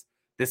codes.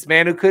 This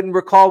man who couldn't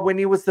recall when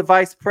he was the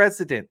vice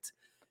president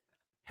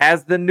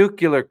has the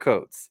nuclear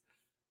codes.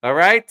 All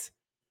right?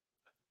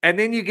 And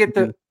then you get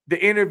the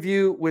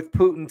interview with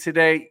Putin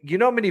today. You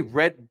know how many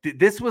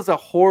this was a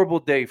horrible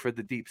day for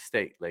the deep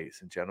state, ladies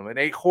and gentlemen.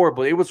 It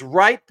was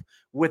ripe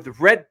with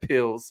red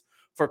pills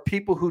for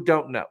people who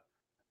don't know.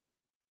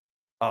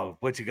 Oh,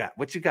 what you got?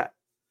 What you got?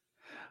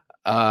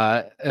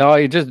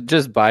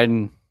 Just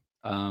Biden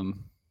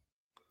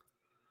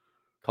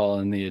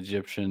calling the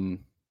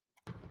Egyptian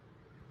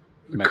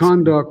the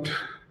conduct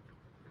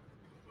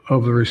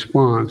of the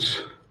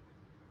response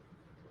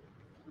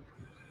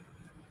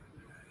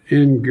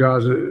in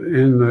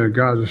the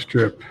Gaza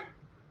Strip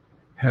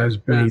has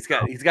been.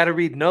 He's got to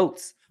read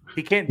notes.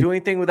 He can't do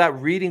anything without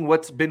reading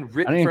what's been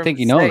written. I don't even think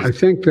he knows. I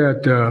think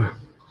that,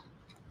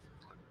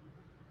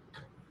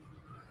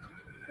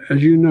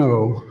 as you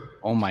know,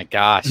 oh my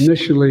gosh!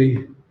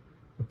 Initially,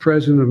 the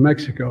president of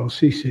Mexico,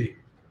 Sisi,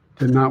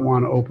 did not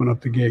want to open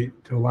up the gate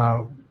to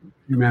allow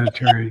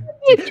humanitarian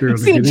material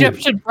to the get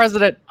Egyptian in.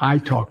 president. I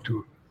talked to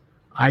him.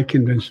 I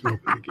convinced him to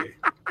open the gate.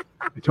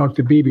 I talked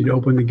to Bibi to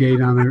open the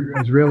gate on the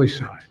Israeli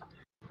side.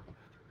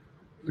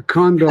 The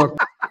conduct.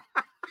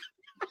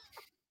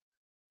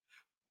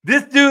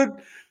 This dude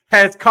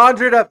has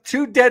conjured up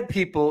 2 dead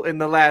people in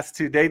the last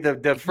 2 days.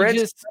 The French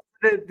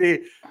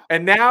president,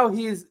 and now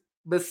he's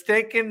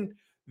mistaken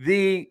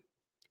the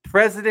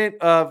president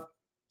of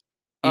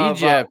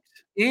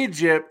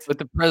Egypt with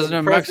the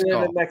president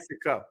of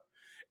Mexico.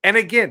 And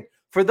again,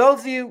 for those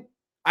of you,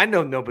 I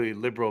know nobody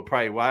liberal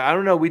probably. Why I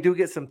don't know. We do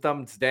get some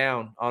thumbs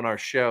down on our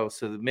show,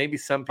 so that maybe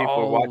some people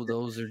are watching.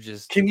 Those are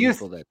just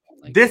people that.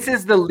 This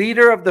is the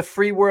leader of the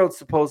free world,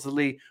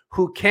 supposedly,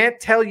 who can't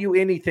tell you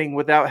anything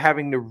without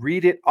having to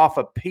read it off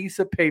a piece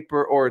of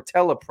paper or a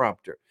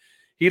teleprompter.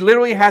 He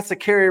literally has to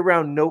carry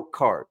around note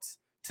cards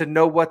to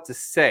know what to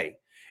say.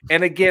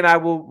 And again, I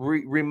will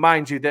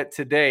remind you that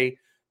today,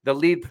 the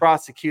lead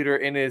prosecutor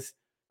in his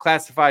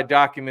classified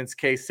documents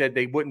case said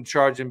they wouldn't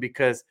charge him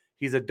because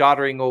he's a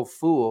doddering old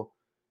fool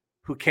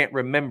who can't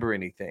remember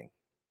anything.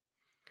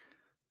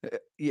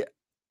 Yeah.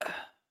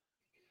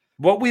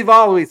 What we've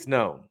always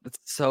known. It's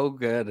so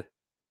good.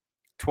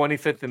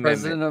 25th Amendment.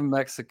 President of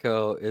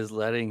Mexico is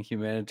letting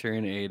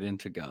humanitarian aid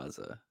into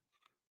Gaza.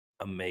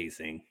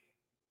 Amazing.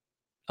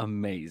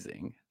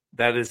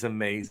 That is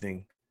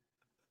amazing.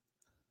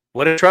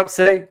 What did Trump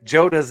say?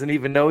 Joe doesn't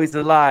even know he's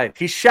alive.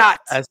 He's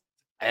shot.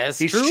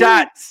 He's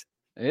shot.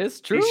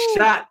 It's true. He's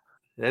shot.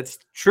 That's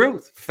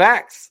truth.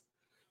 Facts.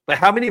 But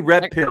how many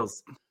red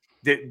pills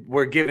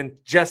were given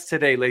just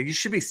today? Like, you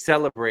should be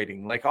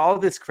celebrating. Like, all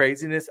this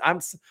craziness.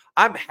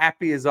 I'm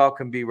happy as all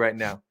can be right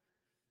now,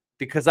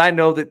 because I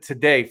know that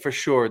today, for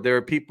sure, there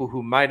are people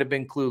who might have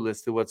been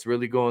clueless to what's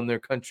really going on in their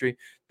country.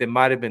 They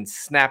might have been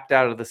snapped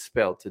out of the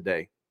spell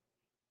today.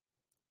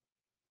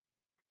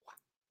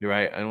 You're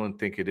right. I don't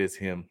think it is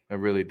him. I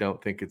really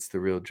don't think it's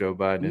the real Joe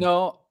Biden.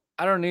 No,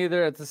 I don't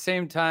either. At the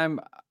same time,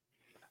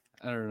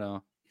 I don't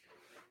know.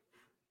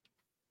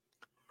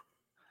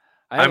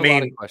 I have a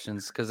lot of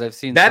questions because I've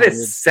seen that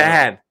is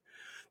sad.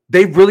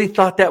 They really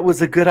thought that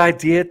was a good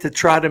idea to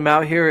trot him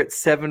out here at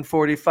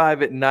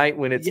 7:45 at night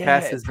when it's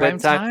past his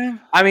bedtime.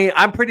 I mean,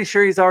 I'm pretty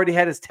sure he's already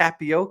had his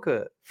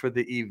tapioca for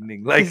the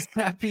evening. Like, his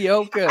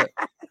tapioca.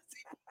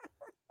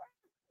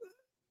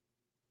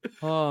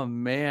 Oh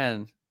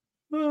man.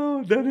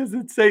 Oh, that is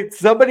insane.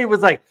 Somebody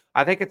was like,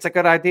 I think it's a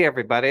good idea,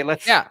 everybody.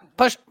 Let's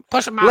push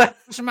him out.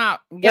 Push him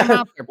out. Get him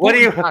out there. What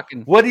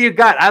do you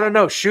got? I don't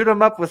know. Shoot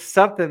him up with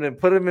something and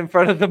put him in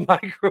front of the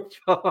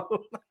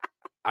microphone.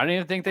 I don't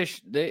even think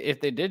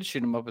if they did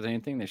shoot him up with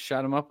anything, they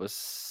shot him up with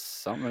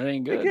something that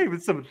ain't good. They gave him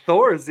some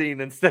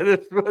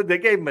Thorazine they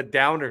gave him a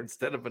downer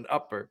instead of an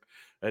upper.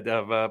 What?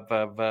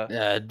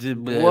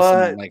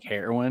 Like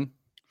heroin.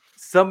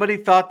 Somebody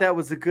thought that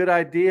was a good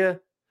idea.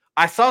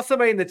 I saw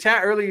somebody in the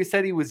chat earlier who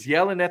said he was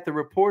yelling at the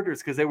reporters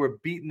because they were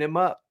beating him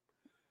up.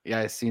 Yeah,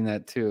 I seen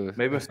that too.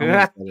 Maybe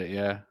someone said it.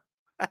 Yeah,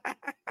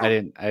 I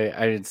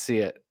didn't see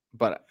it,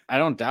 but I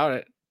don't doubt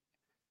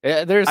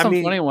it. There's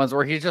some funny ones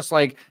where he just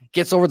like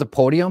gets over the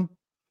podium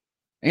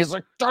and he's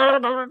like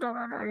starts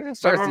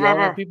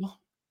yelling at people.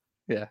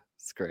 Yeah,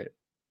 it's great.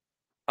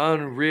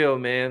 Unreal,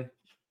 man.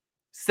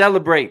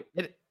 Celebrate.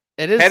 It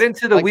is. Head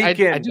into the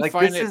weekend. I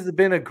this has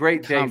been a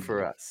great day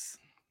for us.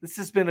 This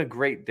has been a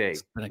great day.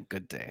 It's been a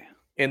good day.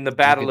 In the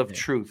battle of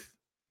truth.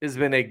 It's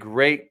been a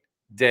great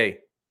day.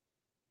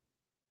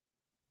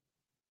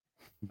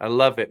 I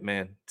love it,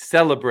 man.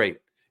 Celebrate.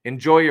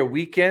 Enjoy your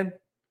weekend.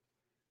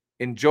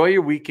 Enjoy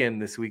your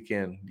weekend this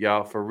weekend,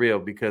 y'all, for real,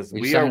 because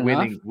we are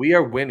winning. We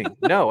are winning.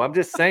 No, I'm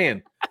just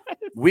saying.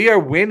 We are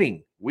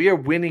winning. We are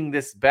winning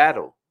this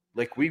battle.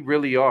 Like, we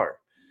really are.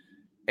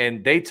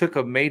 And they took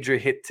a major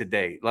hit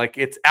today. Like,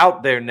 it's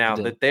out there now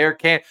that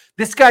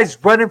this guy's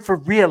running for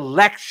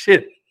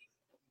re-election.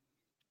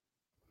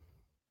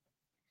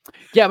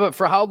 Yeah, but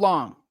for how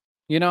long?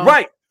 You know,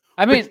 right?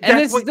 I mean, and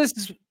this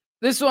is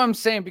This is what I'm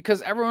saying,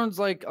 because everyone's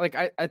like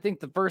I think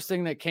the first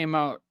thing that came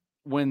out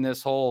when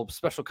this whole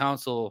special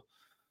counsel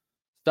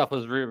stuff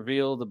was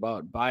revealed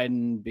about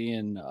Biden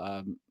being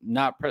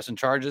not pressing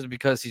charges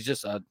because he's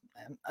just a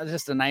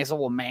nice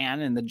old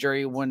man, and a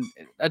jury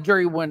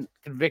wouldn't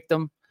convict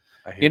him.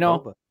 You know,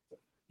 Boba.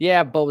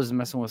 Yeah, Boba's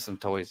messing with some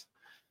toys.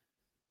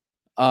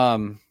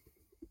 But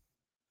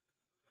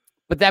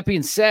that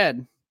being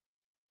said,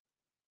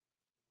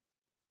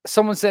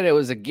 someone said it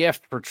was a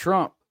gift for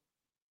Trump,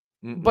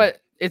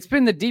 but it's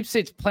been the deep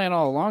state's plan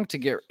all along to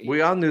get.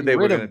 We all knew they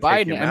were going to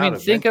take him out. I mean,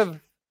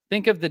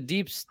 think of the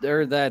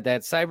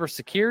that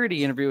cybersecurity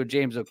interview with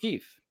James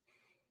O'Keefe,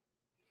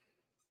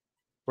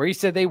 where he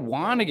said they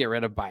want to get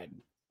rid of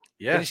Biden.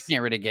 Yes, they just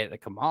can't really get rid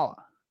of Kamala.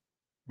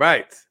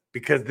 Right,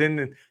 because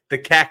then the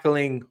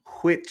cackling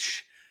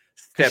witch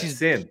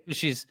steps in.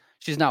 She's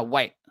not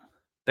white.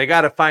 They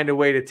got to find a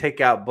way to take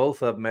out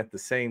both of them at the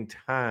same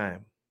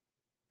time.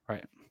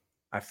 Right.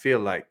 I feel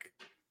like.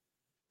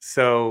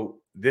 So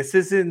this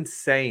is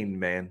insane,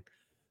 man.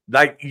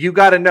 Like, you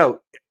got to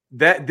know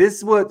that this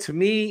is what, to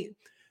me,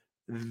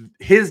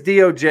 his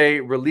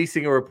DOJ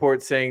releasing a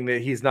report saying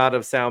that he's not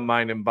of sound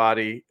mind and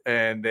body,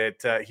 and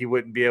that he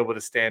wouldn't be able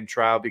to stand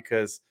trial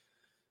because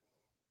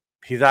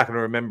he's not going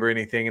to remember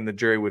anything and the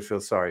jury would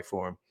feel sorry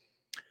for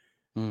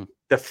him.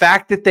 The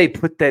fact that they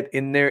put that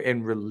in there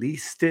and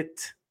released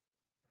it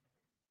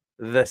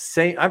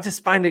I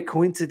just find it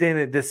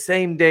coincidental. The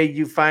same day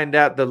you find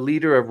out the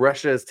leader of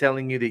Russia is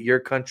telling you that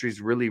your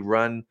country's really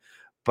run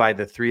by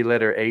the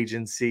 3-letter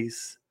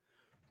agencies,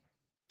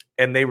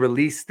 and they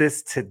release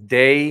this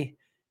today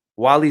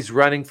while he's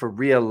running for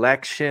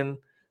re-election.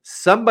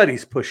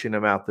 Somebody's pushing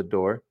him out the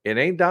door. It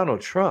ain't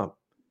Donald Trump.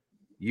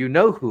 You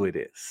know who it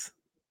is.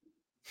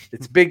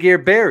 It's Big Ear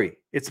Barry.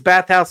 It's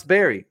Bathhouse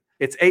Barry.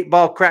 It's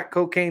 8-ball crack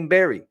cocaine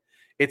Barry.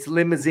 It's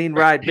limousine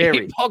ride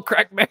Barry. 8-ball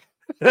crack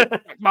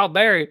ball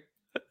Barry.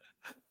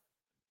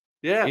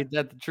 Yeah. Ain't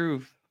that the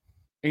truth?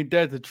 Ain't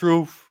that the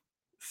truth?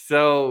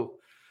 So,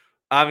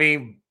 I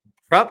mean,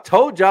 Trump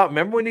told y'all,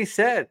 remember he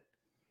said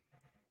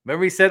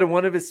in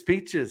one of his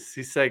speeches,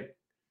 he's like,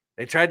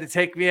 they tried to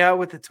take me out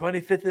with the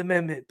 25th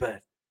Amendment,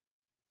 but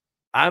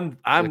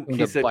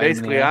he said,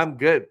 basically, I'm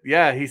good.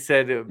 Yeah, he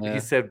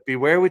said,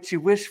 beware what you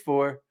wish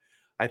for.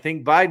 I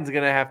think Biden's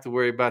going to have to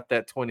worry about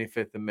that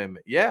 25th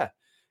Amendment. Yeah,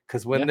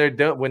 because when they're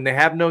done, when they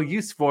have no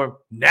use for him,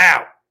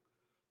 now.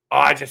 Oh,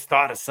 I just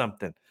thought of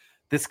something.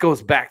 This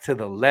goes back to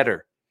the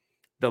letter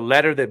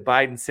that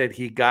Biden said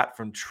he got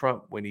from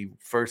Trump when he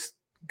first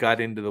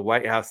got into the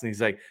White House. And he's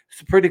like,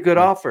 it's a pretty good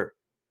offer.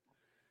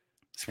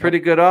 It's a pretty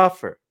good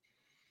offer.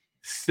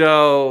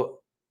 So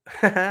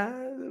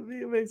it'll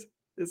be amazing.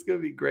 It's going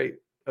to be great.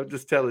 I'm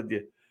just telling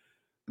you.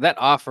 That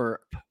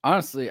offer,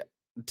 honestly,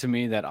 to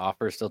me, that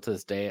offer still to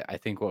this day, I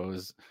think I'm going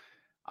to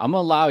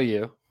allow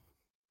you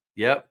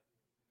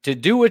to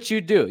do what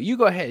you do. You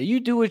go ahead. You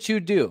do what you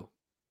do.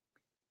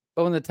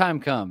 But when the time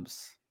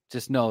comes,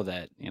 just know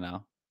that,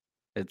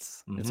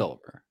 it's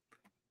over.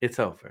 It's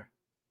over.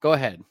 Go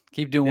ahead.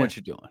 Keep doing what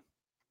you're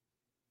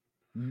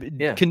doing.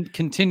 Yeah.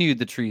 Continue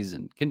the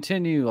treason.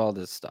 Continue all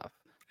this stuff.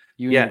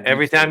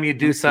 Every time you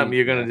do something,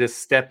 you're going to just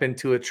step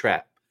into a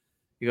trap.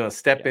 You're going to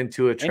step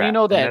into a trap. And you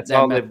know that's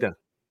all they've done.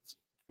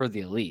 For the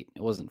elite.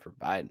 It wasn't for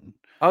Biden.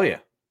 Oh, yeah.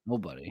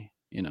 Nobody,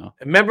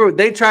 Remember,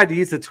 they tried to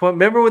use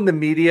remember when the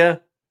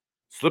media,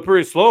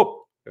 slippery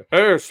slope.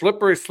 Hey,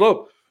 slippery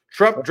slope.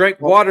 Trump drank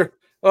water.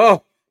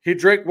 Oh, he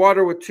drank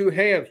water with 2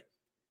 hands.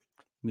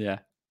 Yeah.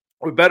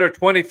 We better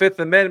 25th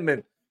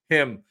Amendment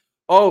him.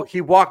 Oh, he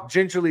walked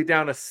gingerly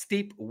down a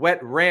steep,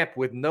 wet ramp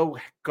with no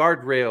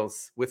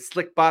guardrails, with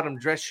slick bottom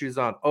dress shoes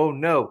on. Oh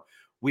no,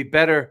 we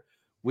better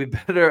use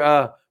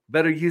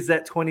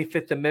that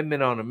 25th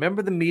Amendment on him.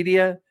 Remember the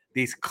media?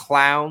 These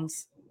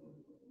clowns,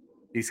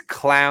 these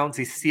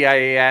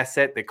CIA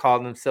asset. They call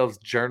themselves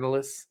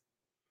journalists.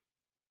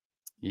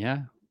 Yeah,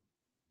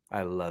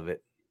 I love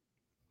it.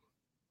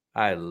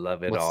 I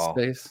love it all.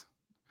 Space?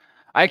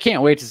 I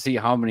can't wait to see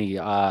how many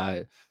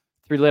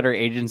 3-letter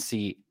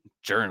agency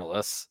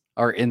journalists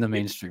are in the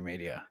mainstream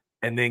media.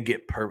 And then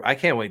get perp. I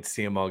can't wait to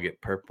see them all get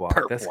perp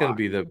walked. That's going to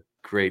be the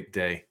great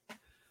day.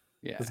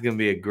 Yeah. It's going to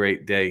be a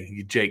great day.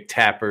 You Jake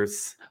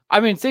Tappers.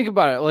 I mean, think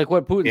about it. Like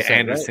what Putin said.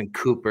 Anderson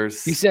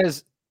Coopers. He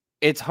says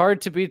it's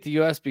hard to beat the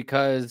U.S.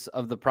 because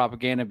of the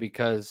propaganda,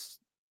 because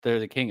they're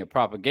the king of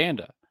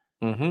propaganda.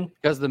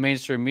 Because of the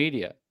mainstream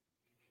media.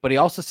 But he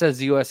also says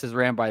the U.S. is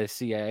ran by the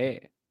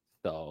CIA.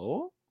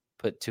 So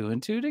put 2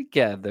 and 2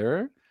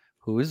 together.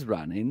 Who is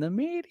running the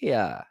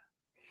media?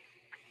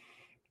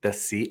 The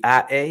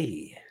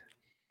CIA.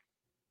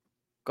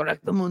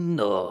 Correcto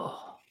mundo.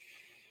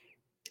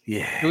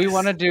 Yeah. Do we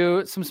want to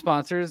do some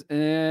sponsors?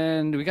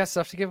 And do we got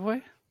stuff to give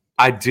away?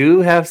 I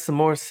do have some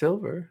more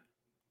silver.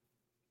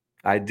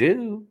 I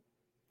do.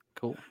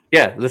 Cool.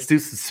 Yeah, let's do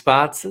some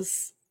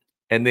sponsors.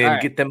 And then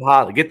get them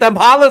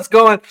hollers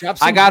going.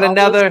 I got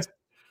another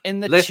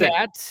in the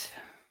chat.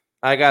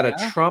 I got a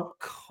Trump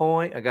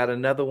coin. I got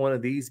another one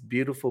of these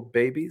beautiful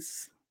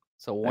babies.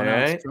 So 1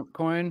 ounce Trump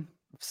coin.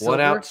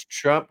 1 ounce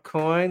Trump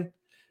coin.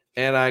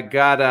 And I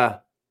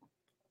got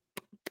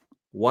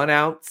 1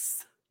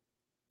 ounce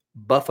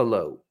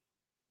buffalo.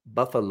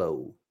 Yeah.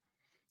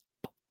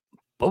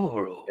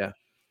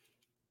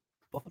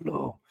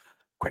 Buffalo.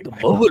 Great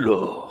white.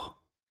 Buffalo.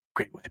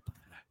 Great white.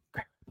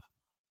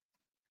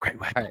 Great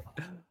white. All right.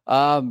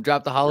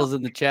 Drop the hollows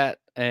in the chat,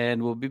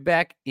 and we'll be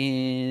back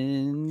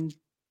in.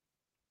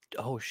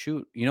 Oh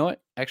shoot! You know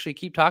what? Actually,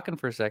 keep talking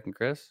for a second,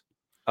 Chris.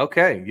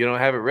 Okay, you don't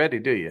have it ready,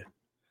 do you?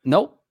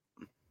 Nope.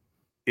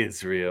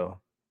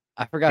 Israel.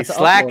 I forgot. He's to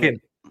slacking.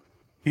 upload it.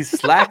 He's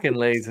slacking,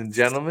 ladies and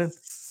gentlemen.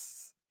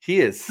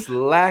 He is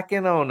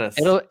slacking on us.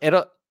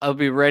 I'll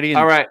be ready in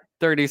all right.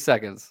 30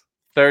 seconds.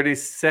 30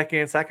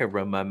 seconds. I could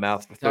run my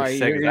mouth for 30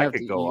 seconds. I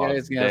could go all day. You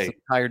guys gonna have some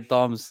tired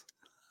thumbs.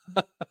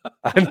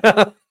 I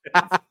know.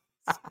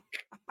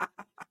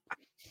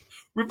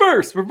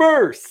 Reverse.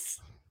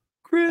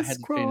 I had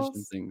to change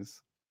some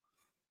things.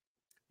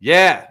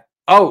 Yeah.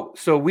 Oh,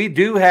 so we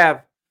do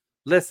have.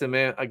 Listen,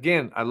 man.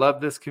 Again, I love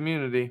this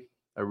community.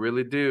 I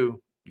really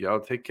do. Y'all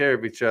take care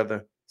of each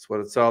other. That's what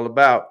it's all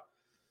about.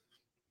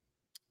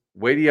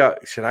 Wait till y'all.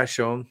 Should I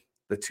show them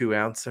the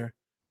 2-ouncer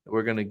that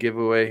we're going to give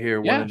away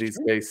here one of these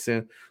days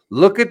soon?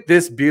 Look at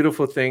this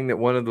beautiful thing that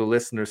one of the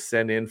listeners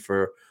sent in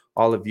for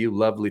all of you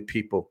lovely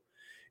people.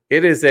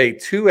 It is a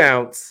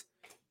 2-ounce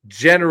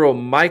General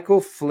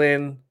Michael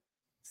Flynn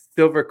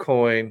silver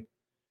coin.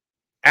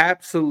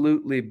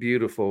 Absolutely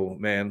beautiful,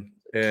 man.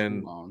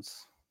 And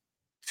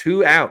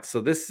 2 ounce.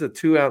 So this is a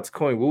 2-ounce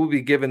coin. We'll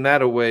be giving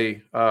that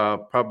away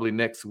probably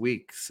next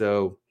week.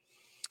 So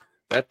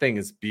that thing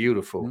is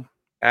beautiful. Mm-hmm.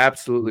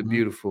 Absolutely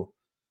beautiful.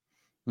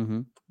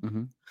 Yeah.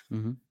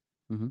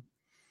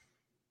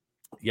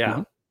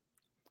 Mm-hmm.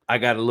 I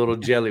got a little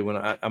jelly when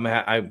I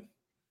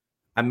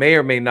may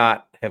or may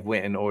not have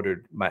went and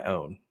ordered my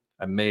own.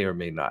 I may or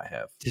may not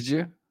have. Did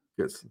you?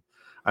 Because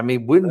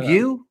wouldn't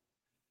you?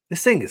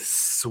 This thing is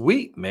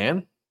sweet,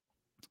 man.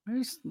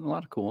 There's a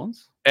lot of cool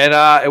ones. And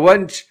it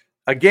wasn't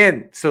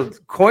again. So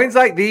coins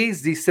like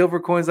these silver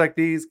coins like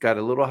these, got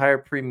a little higher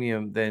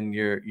premium than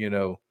your,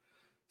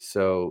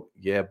 So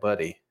yeah,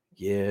 buddy.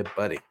 Yeah,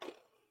 buddy.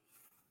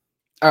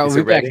 All right,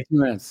 we'll be back in 2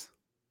 minutes.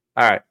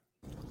 All right.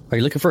 Are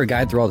you looking for a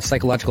guide through all the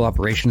psychological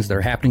operations that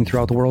are happening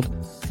throughout the world?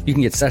 You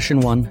can get Session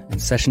 1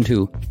 and Session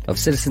 2 of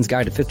Citizen's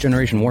Guide to 5th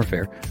Generation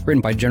Warfare,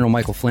 written by General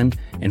Michael Flynn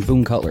and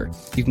Boone Cutler.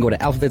 You can go to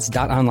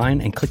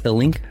alphavets.online and click the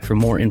link for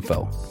more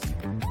info.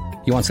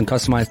 You want some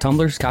customized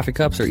tumblers, coffee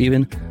cups, or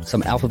even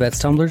some AlphaVets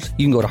tumblers?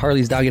 You can go to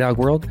Harley's Doggy Dog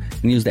World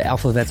and use the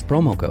AlphaVets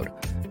promo code.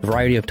 A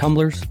variety of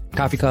tumblers,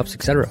 coffee cups,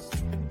 etc.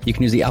 You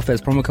can use the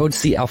AlphaVets promo code,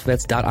 see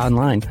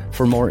alphavets.online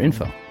for more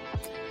info.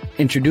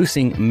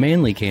 Introducing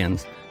Manly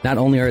Cans. Not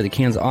only are the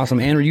cans awesome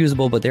and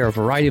reusable, but there are a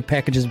variety of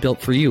packages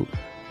built for you.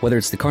 Whether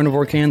it's the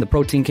carnivore can, the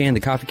protein can, the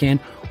coffee can,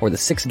 or the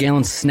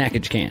 6-gallon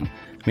snackage can.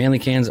 Manly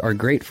cans are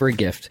great for a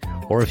gift,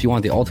 or if you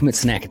want the ultimate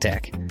snack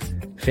attack.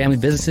 Family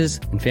businesses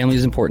and family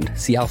is important.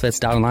 See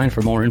alphavets.online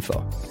for more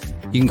info.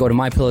 You can go to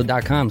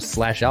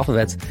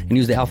mypillow.com/alphavets and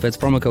use the AlphaVets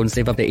promo code and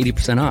save up to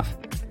 80% off.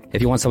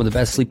 If you want some of the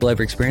best sleep you'll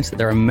ever experience,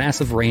 there are a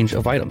massive range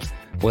of items.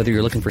 Whether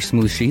you're looking for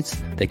smooth sheets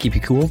that keep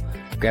you cool,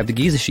 grab the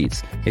Giza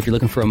sheets. If you're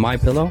looking for a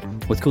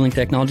MyPillow with cooling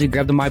technology,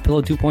 grab the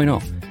MyPillow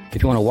 2.0.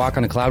 If you want to walk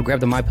on a cloud, grab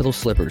the MyPillow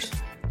slippers.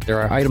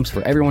 There are items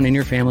for everyone in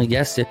your family,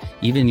 yes,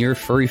 even your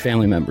furry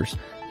family members.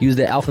 Use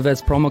the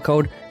AlphaVets promo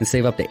code and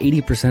save up to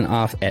 80%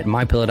 off at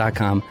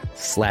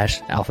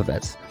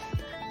mypillow.com/alphavets.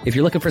 If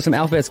you're looking for some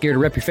AlphaVets gear to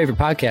rep your favorite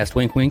podcast,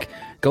 wink, wink,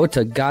 go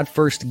to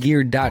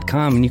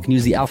godfirstgear.com and you can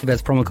use the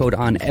AlphaVets promo code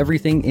on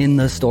everything in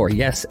the store.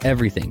 Yes,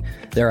 everything.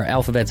 There are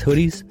AlphaVets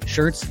hoodies,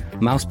 shirts,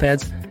 mouse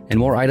pads, and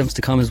more items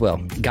to come as well.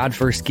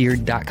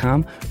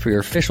 godfirstgear.com for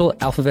your official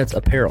AlphaVets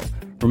apparel.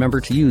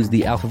 Remember to use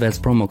the AlphaVets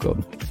promo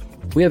code.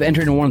 We have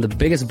entered into one of the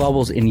biggest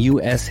bubbles in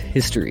U.S.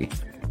 history.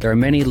 There are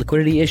many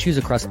liquidity issues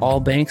across all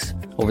banks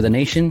over the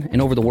nation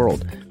and over the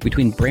world,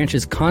 between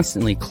branches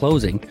constantly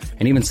closing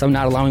and even some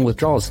not allowing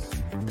withdrawals.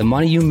 The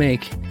money you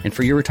make and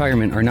for your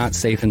retirement are not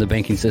safe in the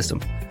banking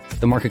system.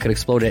 The market could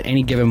explode at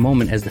any given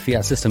moment as the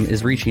fiat system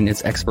is reaching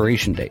its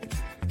expiration date.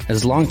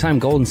 As longtime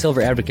gold and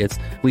silver advocates,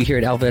 we here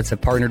at AlphaVets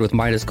have partnered with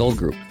Midas Gold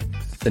Group,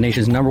 the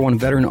nation's #1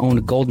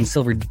 veteran-owned gold and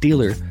silver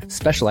dealer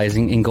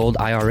specializing in gold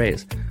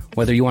IRAs.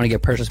 Whether you want to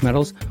get precious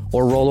metals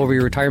or roll over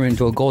your retirement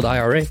into a gold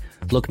IRA,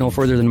 look no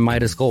further than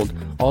Midas Gold.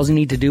 All you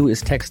need to do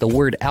is text the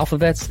word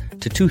AlphaVets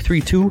to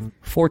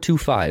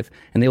 232-425,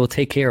 and they will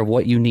take care of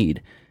what you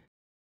need.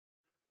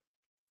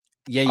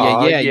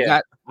 Yeah.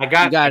 I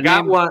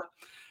got one.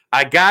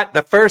 I got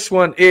the first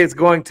one is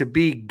going to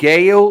be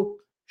Gail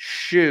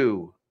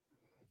Shoe.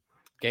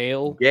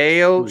 Gail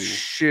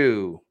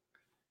Shoe.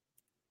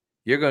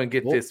 You're going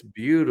to get this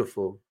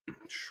beautiful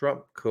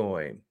Trump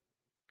coin.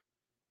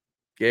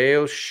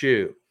 Gail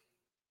Shoe.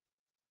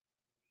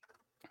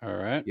 All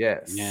right.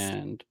 Yes.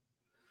 And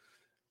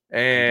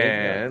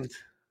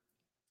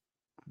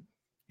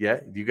yeah,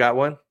 you got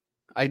one?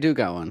 I do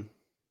got one.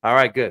 All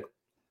right, good.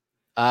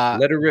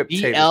 Let her rip,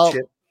 BL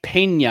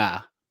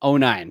Pena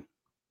 09.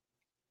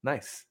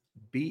 Nice.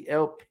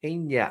 BL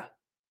Pena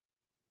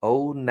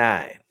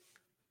 09.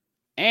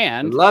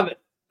 And love it.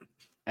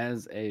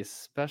 As a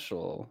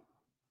special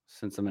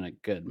since I'm in a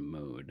good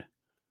mood.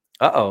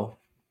 Uh-oh.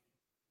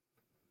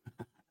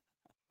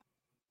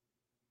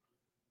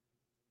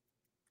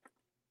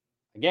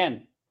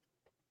 Again,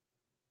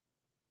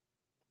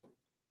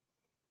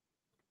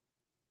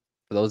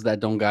 for those that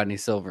don't got any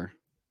silver.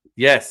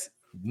 Yes,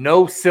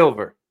 no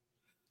silver.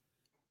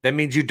 That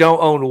means you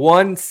don't own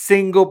one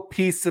single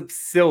piece of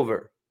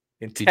silver.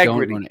 Integrity. You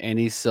don't own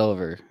any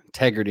silver.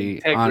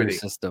 Integrity. Honor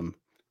system.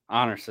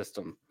 Honor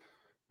system.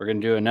 We're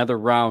going to do another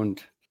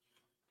round.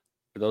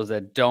 For those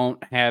that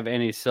don't have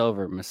any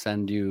silver, I'm going to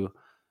send you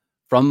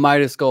from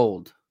Midas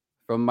Gold.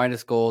 From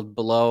Midas Gold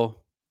below.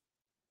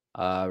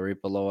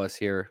 Right below us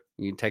here.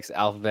 You can text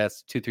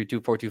AlphaVets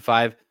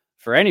 232-425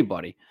 for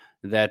anybody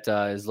that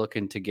is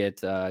looking to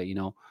get,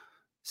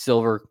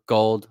 silver,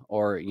 gold,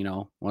 or,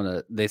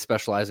 they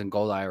specialize in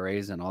gold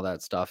IRAs and all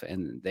that stuff.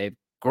 And they have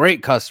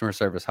great customer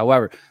service.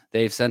 However,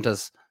 they've sent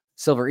us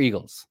Silver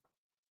Eagles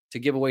to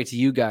give away to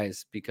you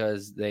guys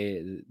because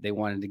they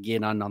wanted to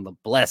get on the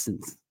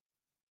blessings.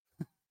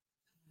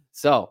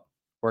 So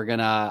I'm going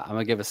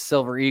to give a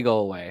Silver Eagle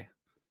away.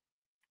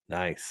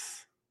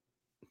 Nice.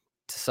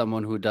 To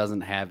someone who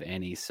doesn't have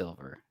any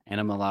silver, and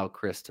I'm allow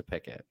Chris to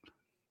pick it.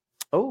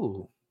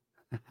 Oh,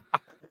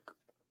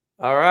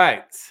 all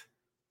right.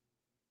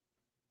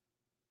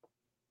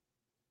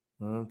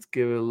 Let's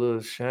give it a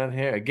little shot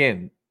here.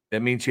 Again,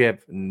 that means you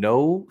have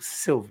no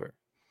silver.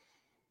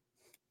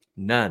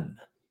 None.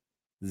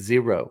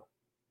 Zero.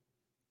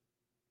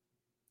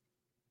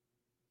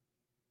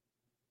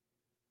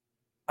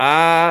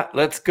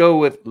 Let's go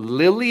with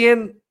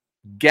Lillian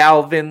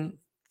Galvin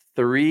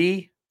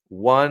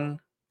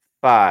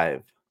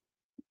 315.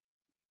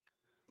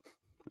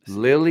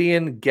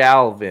 Lillian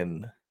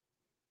Galvin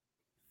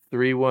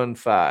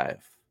 315.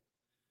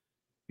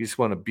 You just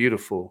won a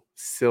beautiful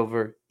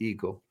Silver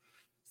Eagle.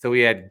 So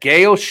we had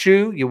Gail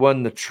Shu. You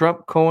won the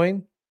Trump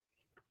coin.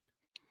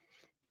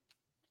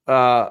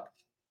 What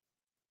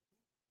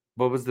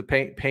was the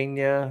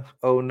Pena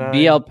 09?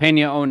 BL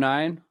Pena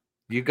 09.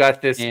 You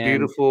got this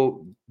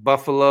beautiful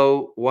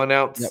Buffalo 1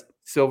 ounce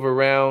silver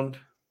round.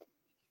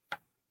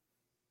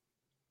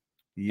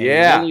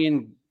 Yeah.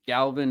 Lillian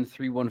Galvin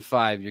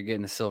 315. You're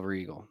getting a Silver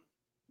Eagle.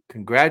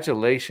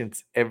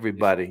 Congratulations,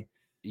 everybody.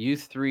 You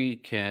three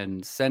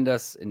can send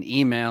us an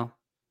email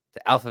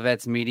to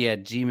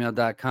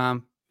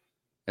alphavetsmedia@gmail.com,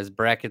 as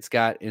Bracket's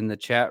got in the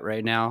chat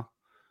right now.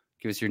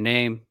 Give us your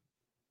name,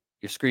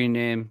 your screen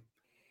name,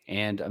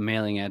 and a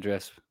mailing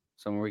address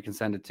somewhere we can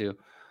send it to.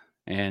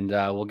 And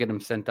we'll get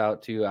them sent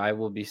out to you. I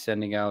will be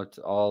sending out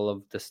all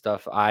of the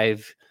stuff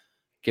I've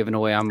given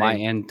away on my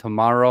end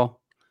tomorrow.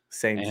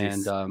 Same.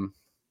 And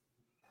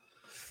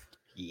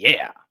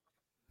yeah.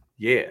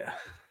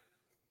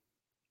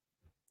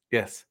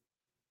 Yes.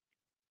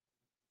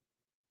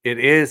 It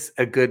is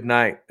a good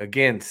night.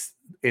 Again,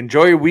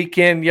 enjoy your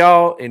weekend,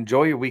 y'all.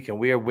 Enjoy your weekend.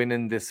 We are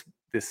winning this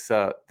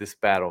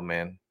battle,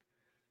 man.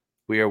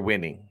 We are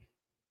winning.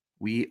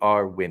 We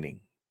are winning.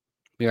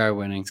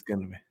 It's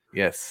gonna be,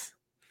 yes.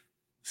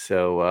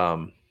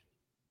 So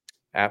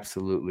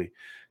absolutely.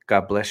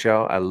 God bless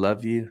y'all. I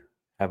love you.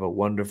 Have a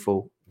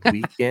wonderful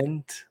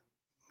weekend.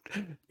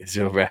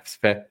 Israel Raps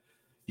Pack.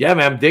 Yeah,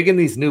 man. I'm digging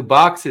these new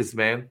boxes,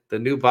 man. The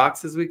new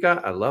boxes we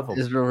got. I love them.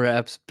 Israel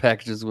Raps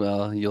package as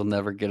well. You'll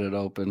never get it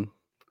open.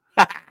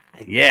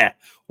 Yeah.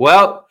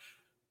 Well,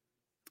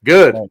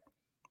 good.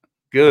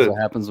 That's what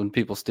happens when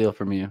people steal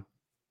from you.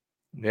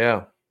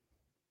 Yeah.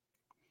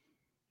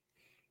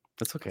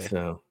 That's okay.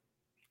 So,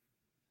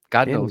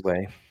 God knows.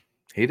 Anyway,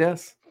 he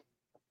does.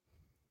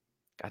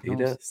 God knows.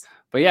 He does.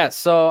 But yeah,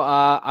 so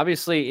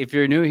obviously, if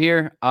you're new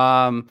here,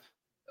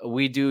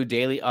 we do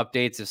daily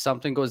updates. If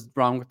something goes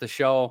wrong with the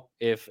show,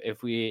 if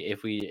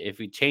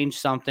we change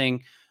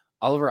something,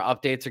 all of our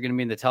updates are going to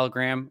be in the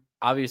Telegram.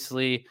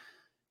 Obviously,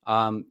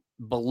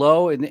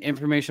 below in the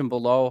information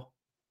below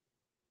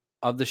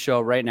of the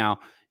show right now,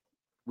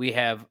 we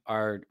have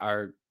our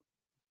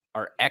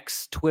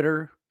X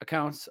Twitter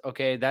accounts.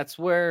 Okay, that's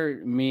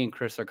where me and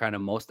Chris are kind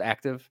of most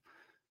active.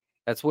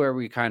 That's where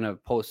we kind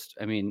of post.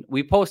 I mean,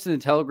 we post in the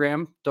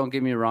Telegram. Don't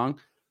get me wrong,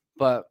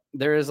 but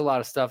there is a lot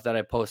of stuff that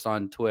I post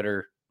on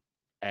Twitter,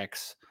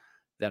 X,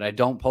 that I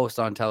don't post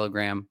on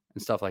Telegram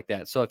and stuff like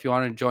that. So if you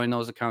want to join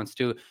those accounts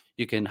too,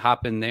 you can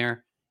hop in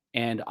there.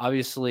 And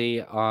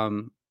obviously,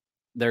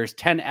 there's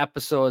 10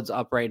 episodes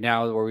up right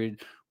now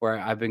where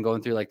I've been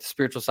going through like the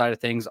spiritual side of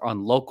things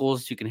on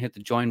locals. You can hit the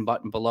join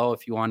button below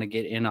if you want to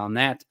get in on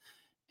that.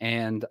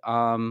 And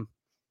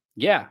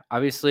yeah,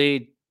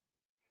 obviously,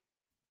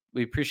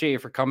 we appreciate you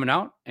for coming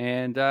out,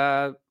 and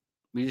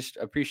we just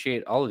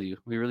appreciate all of you.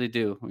 We really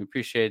do. We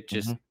appreciate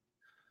just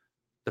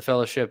the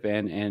fellowship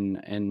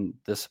and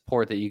the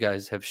support that you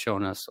guys have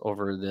shown us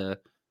over the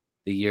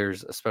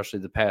years, especially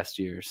the past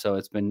year. So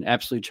it's been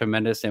absolutely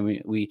tremendous, and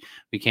we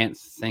can't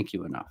thank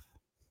you enough.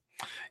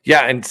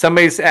 Yeah, and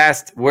somebody's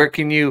asked, where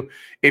can you,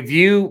 if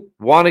you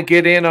want to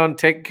get in on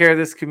taking care of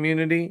this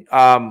community,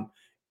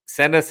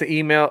 send us an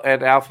email at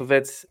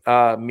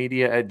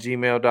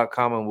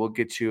alphavetsmedia@gmail.com, and we'll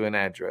get you an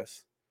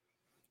address.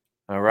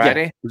 All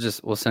righty? Yeah,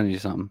 we'll send you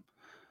something.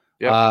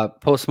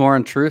 Post more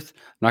on Truth.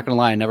 I'm not gonna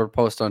lie, I never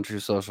post on True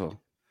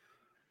Social.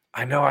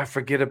 I know, I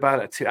forget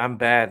about it too. I'm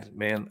bad,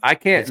 man. I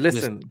can't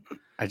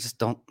I just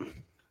don't.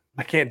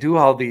 I can't do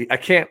all the. I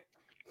can't.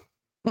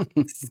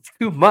 It's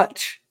too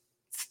much.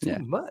 It's too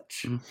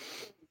much.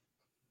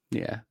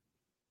 Yeah.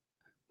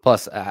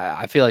 Plus,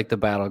 I feel like the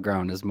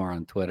battleground is more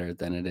on Twitter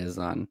than it is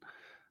on.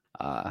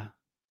 I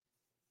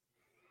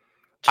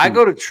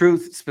go to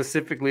Truth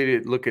specifically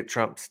to look at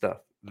Trump stuff.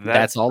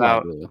 That's all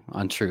I do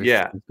on Truth.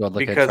 Yeah,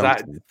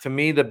 because to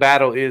me the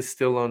battle is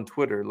still on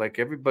Twitter. Like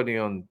everybody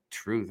on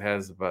Truth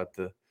has about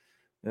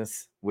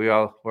this. We're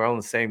all on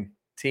the same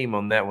team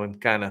on that one.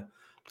 Kind of.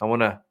 I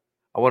want to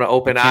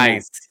open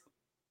eyes.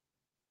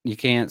 You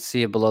can't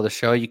see it below the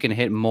show. You can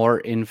hit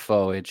more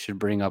info. It should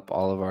bring up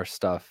all of our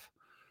stuff.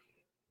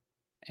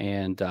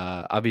 And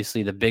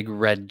obviously, the big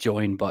red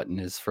join button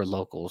is for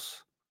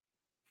locals.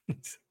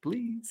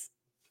 Please.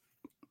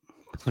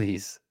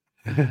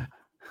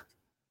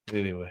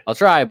 Anyway, I'll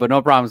try, but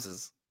no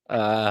promises.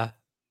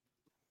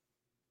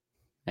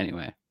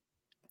 Anyway,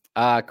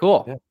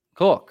 cool. Yeah.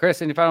 Cool.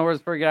 Chris, any final words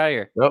before we get out of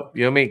here? Nope.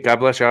 You know me. God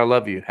bless you. I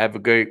love you. Have a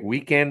great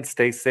weekend.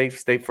 Stay safe.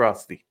 Stay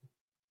frosty.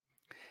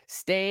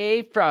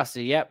 Stay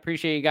frosty. Yeah,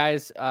 appreciate you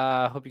guys.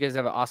 Hope you guys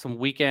have an awesome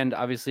weekend.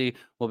 Obviously,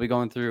 we'll be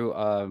going through.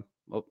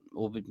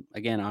 We'll be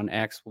again on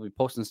X. We'll be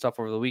posting stuff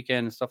over the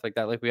weekend and stuff like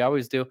that, like we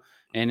always do,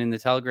 and in the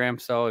Telegram.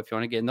 So if you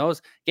want to get in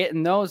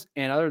those.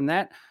 And other than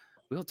that,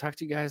 we'll talk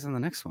to you guys on the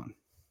next one.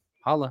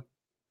 Holla.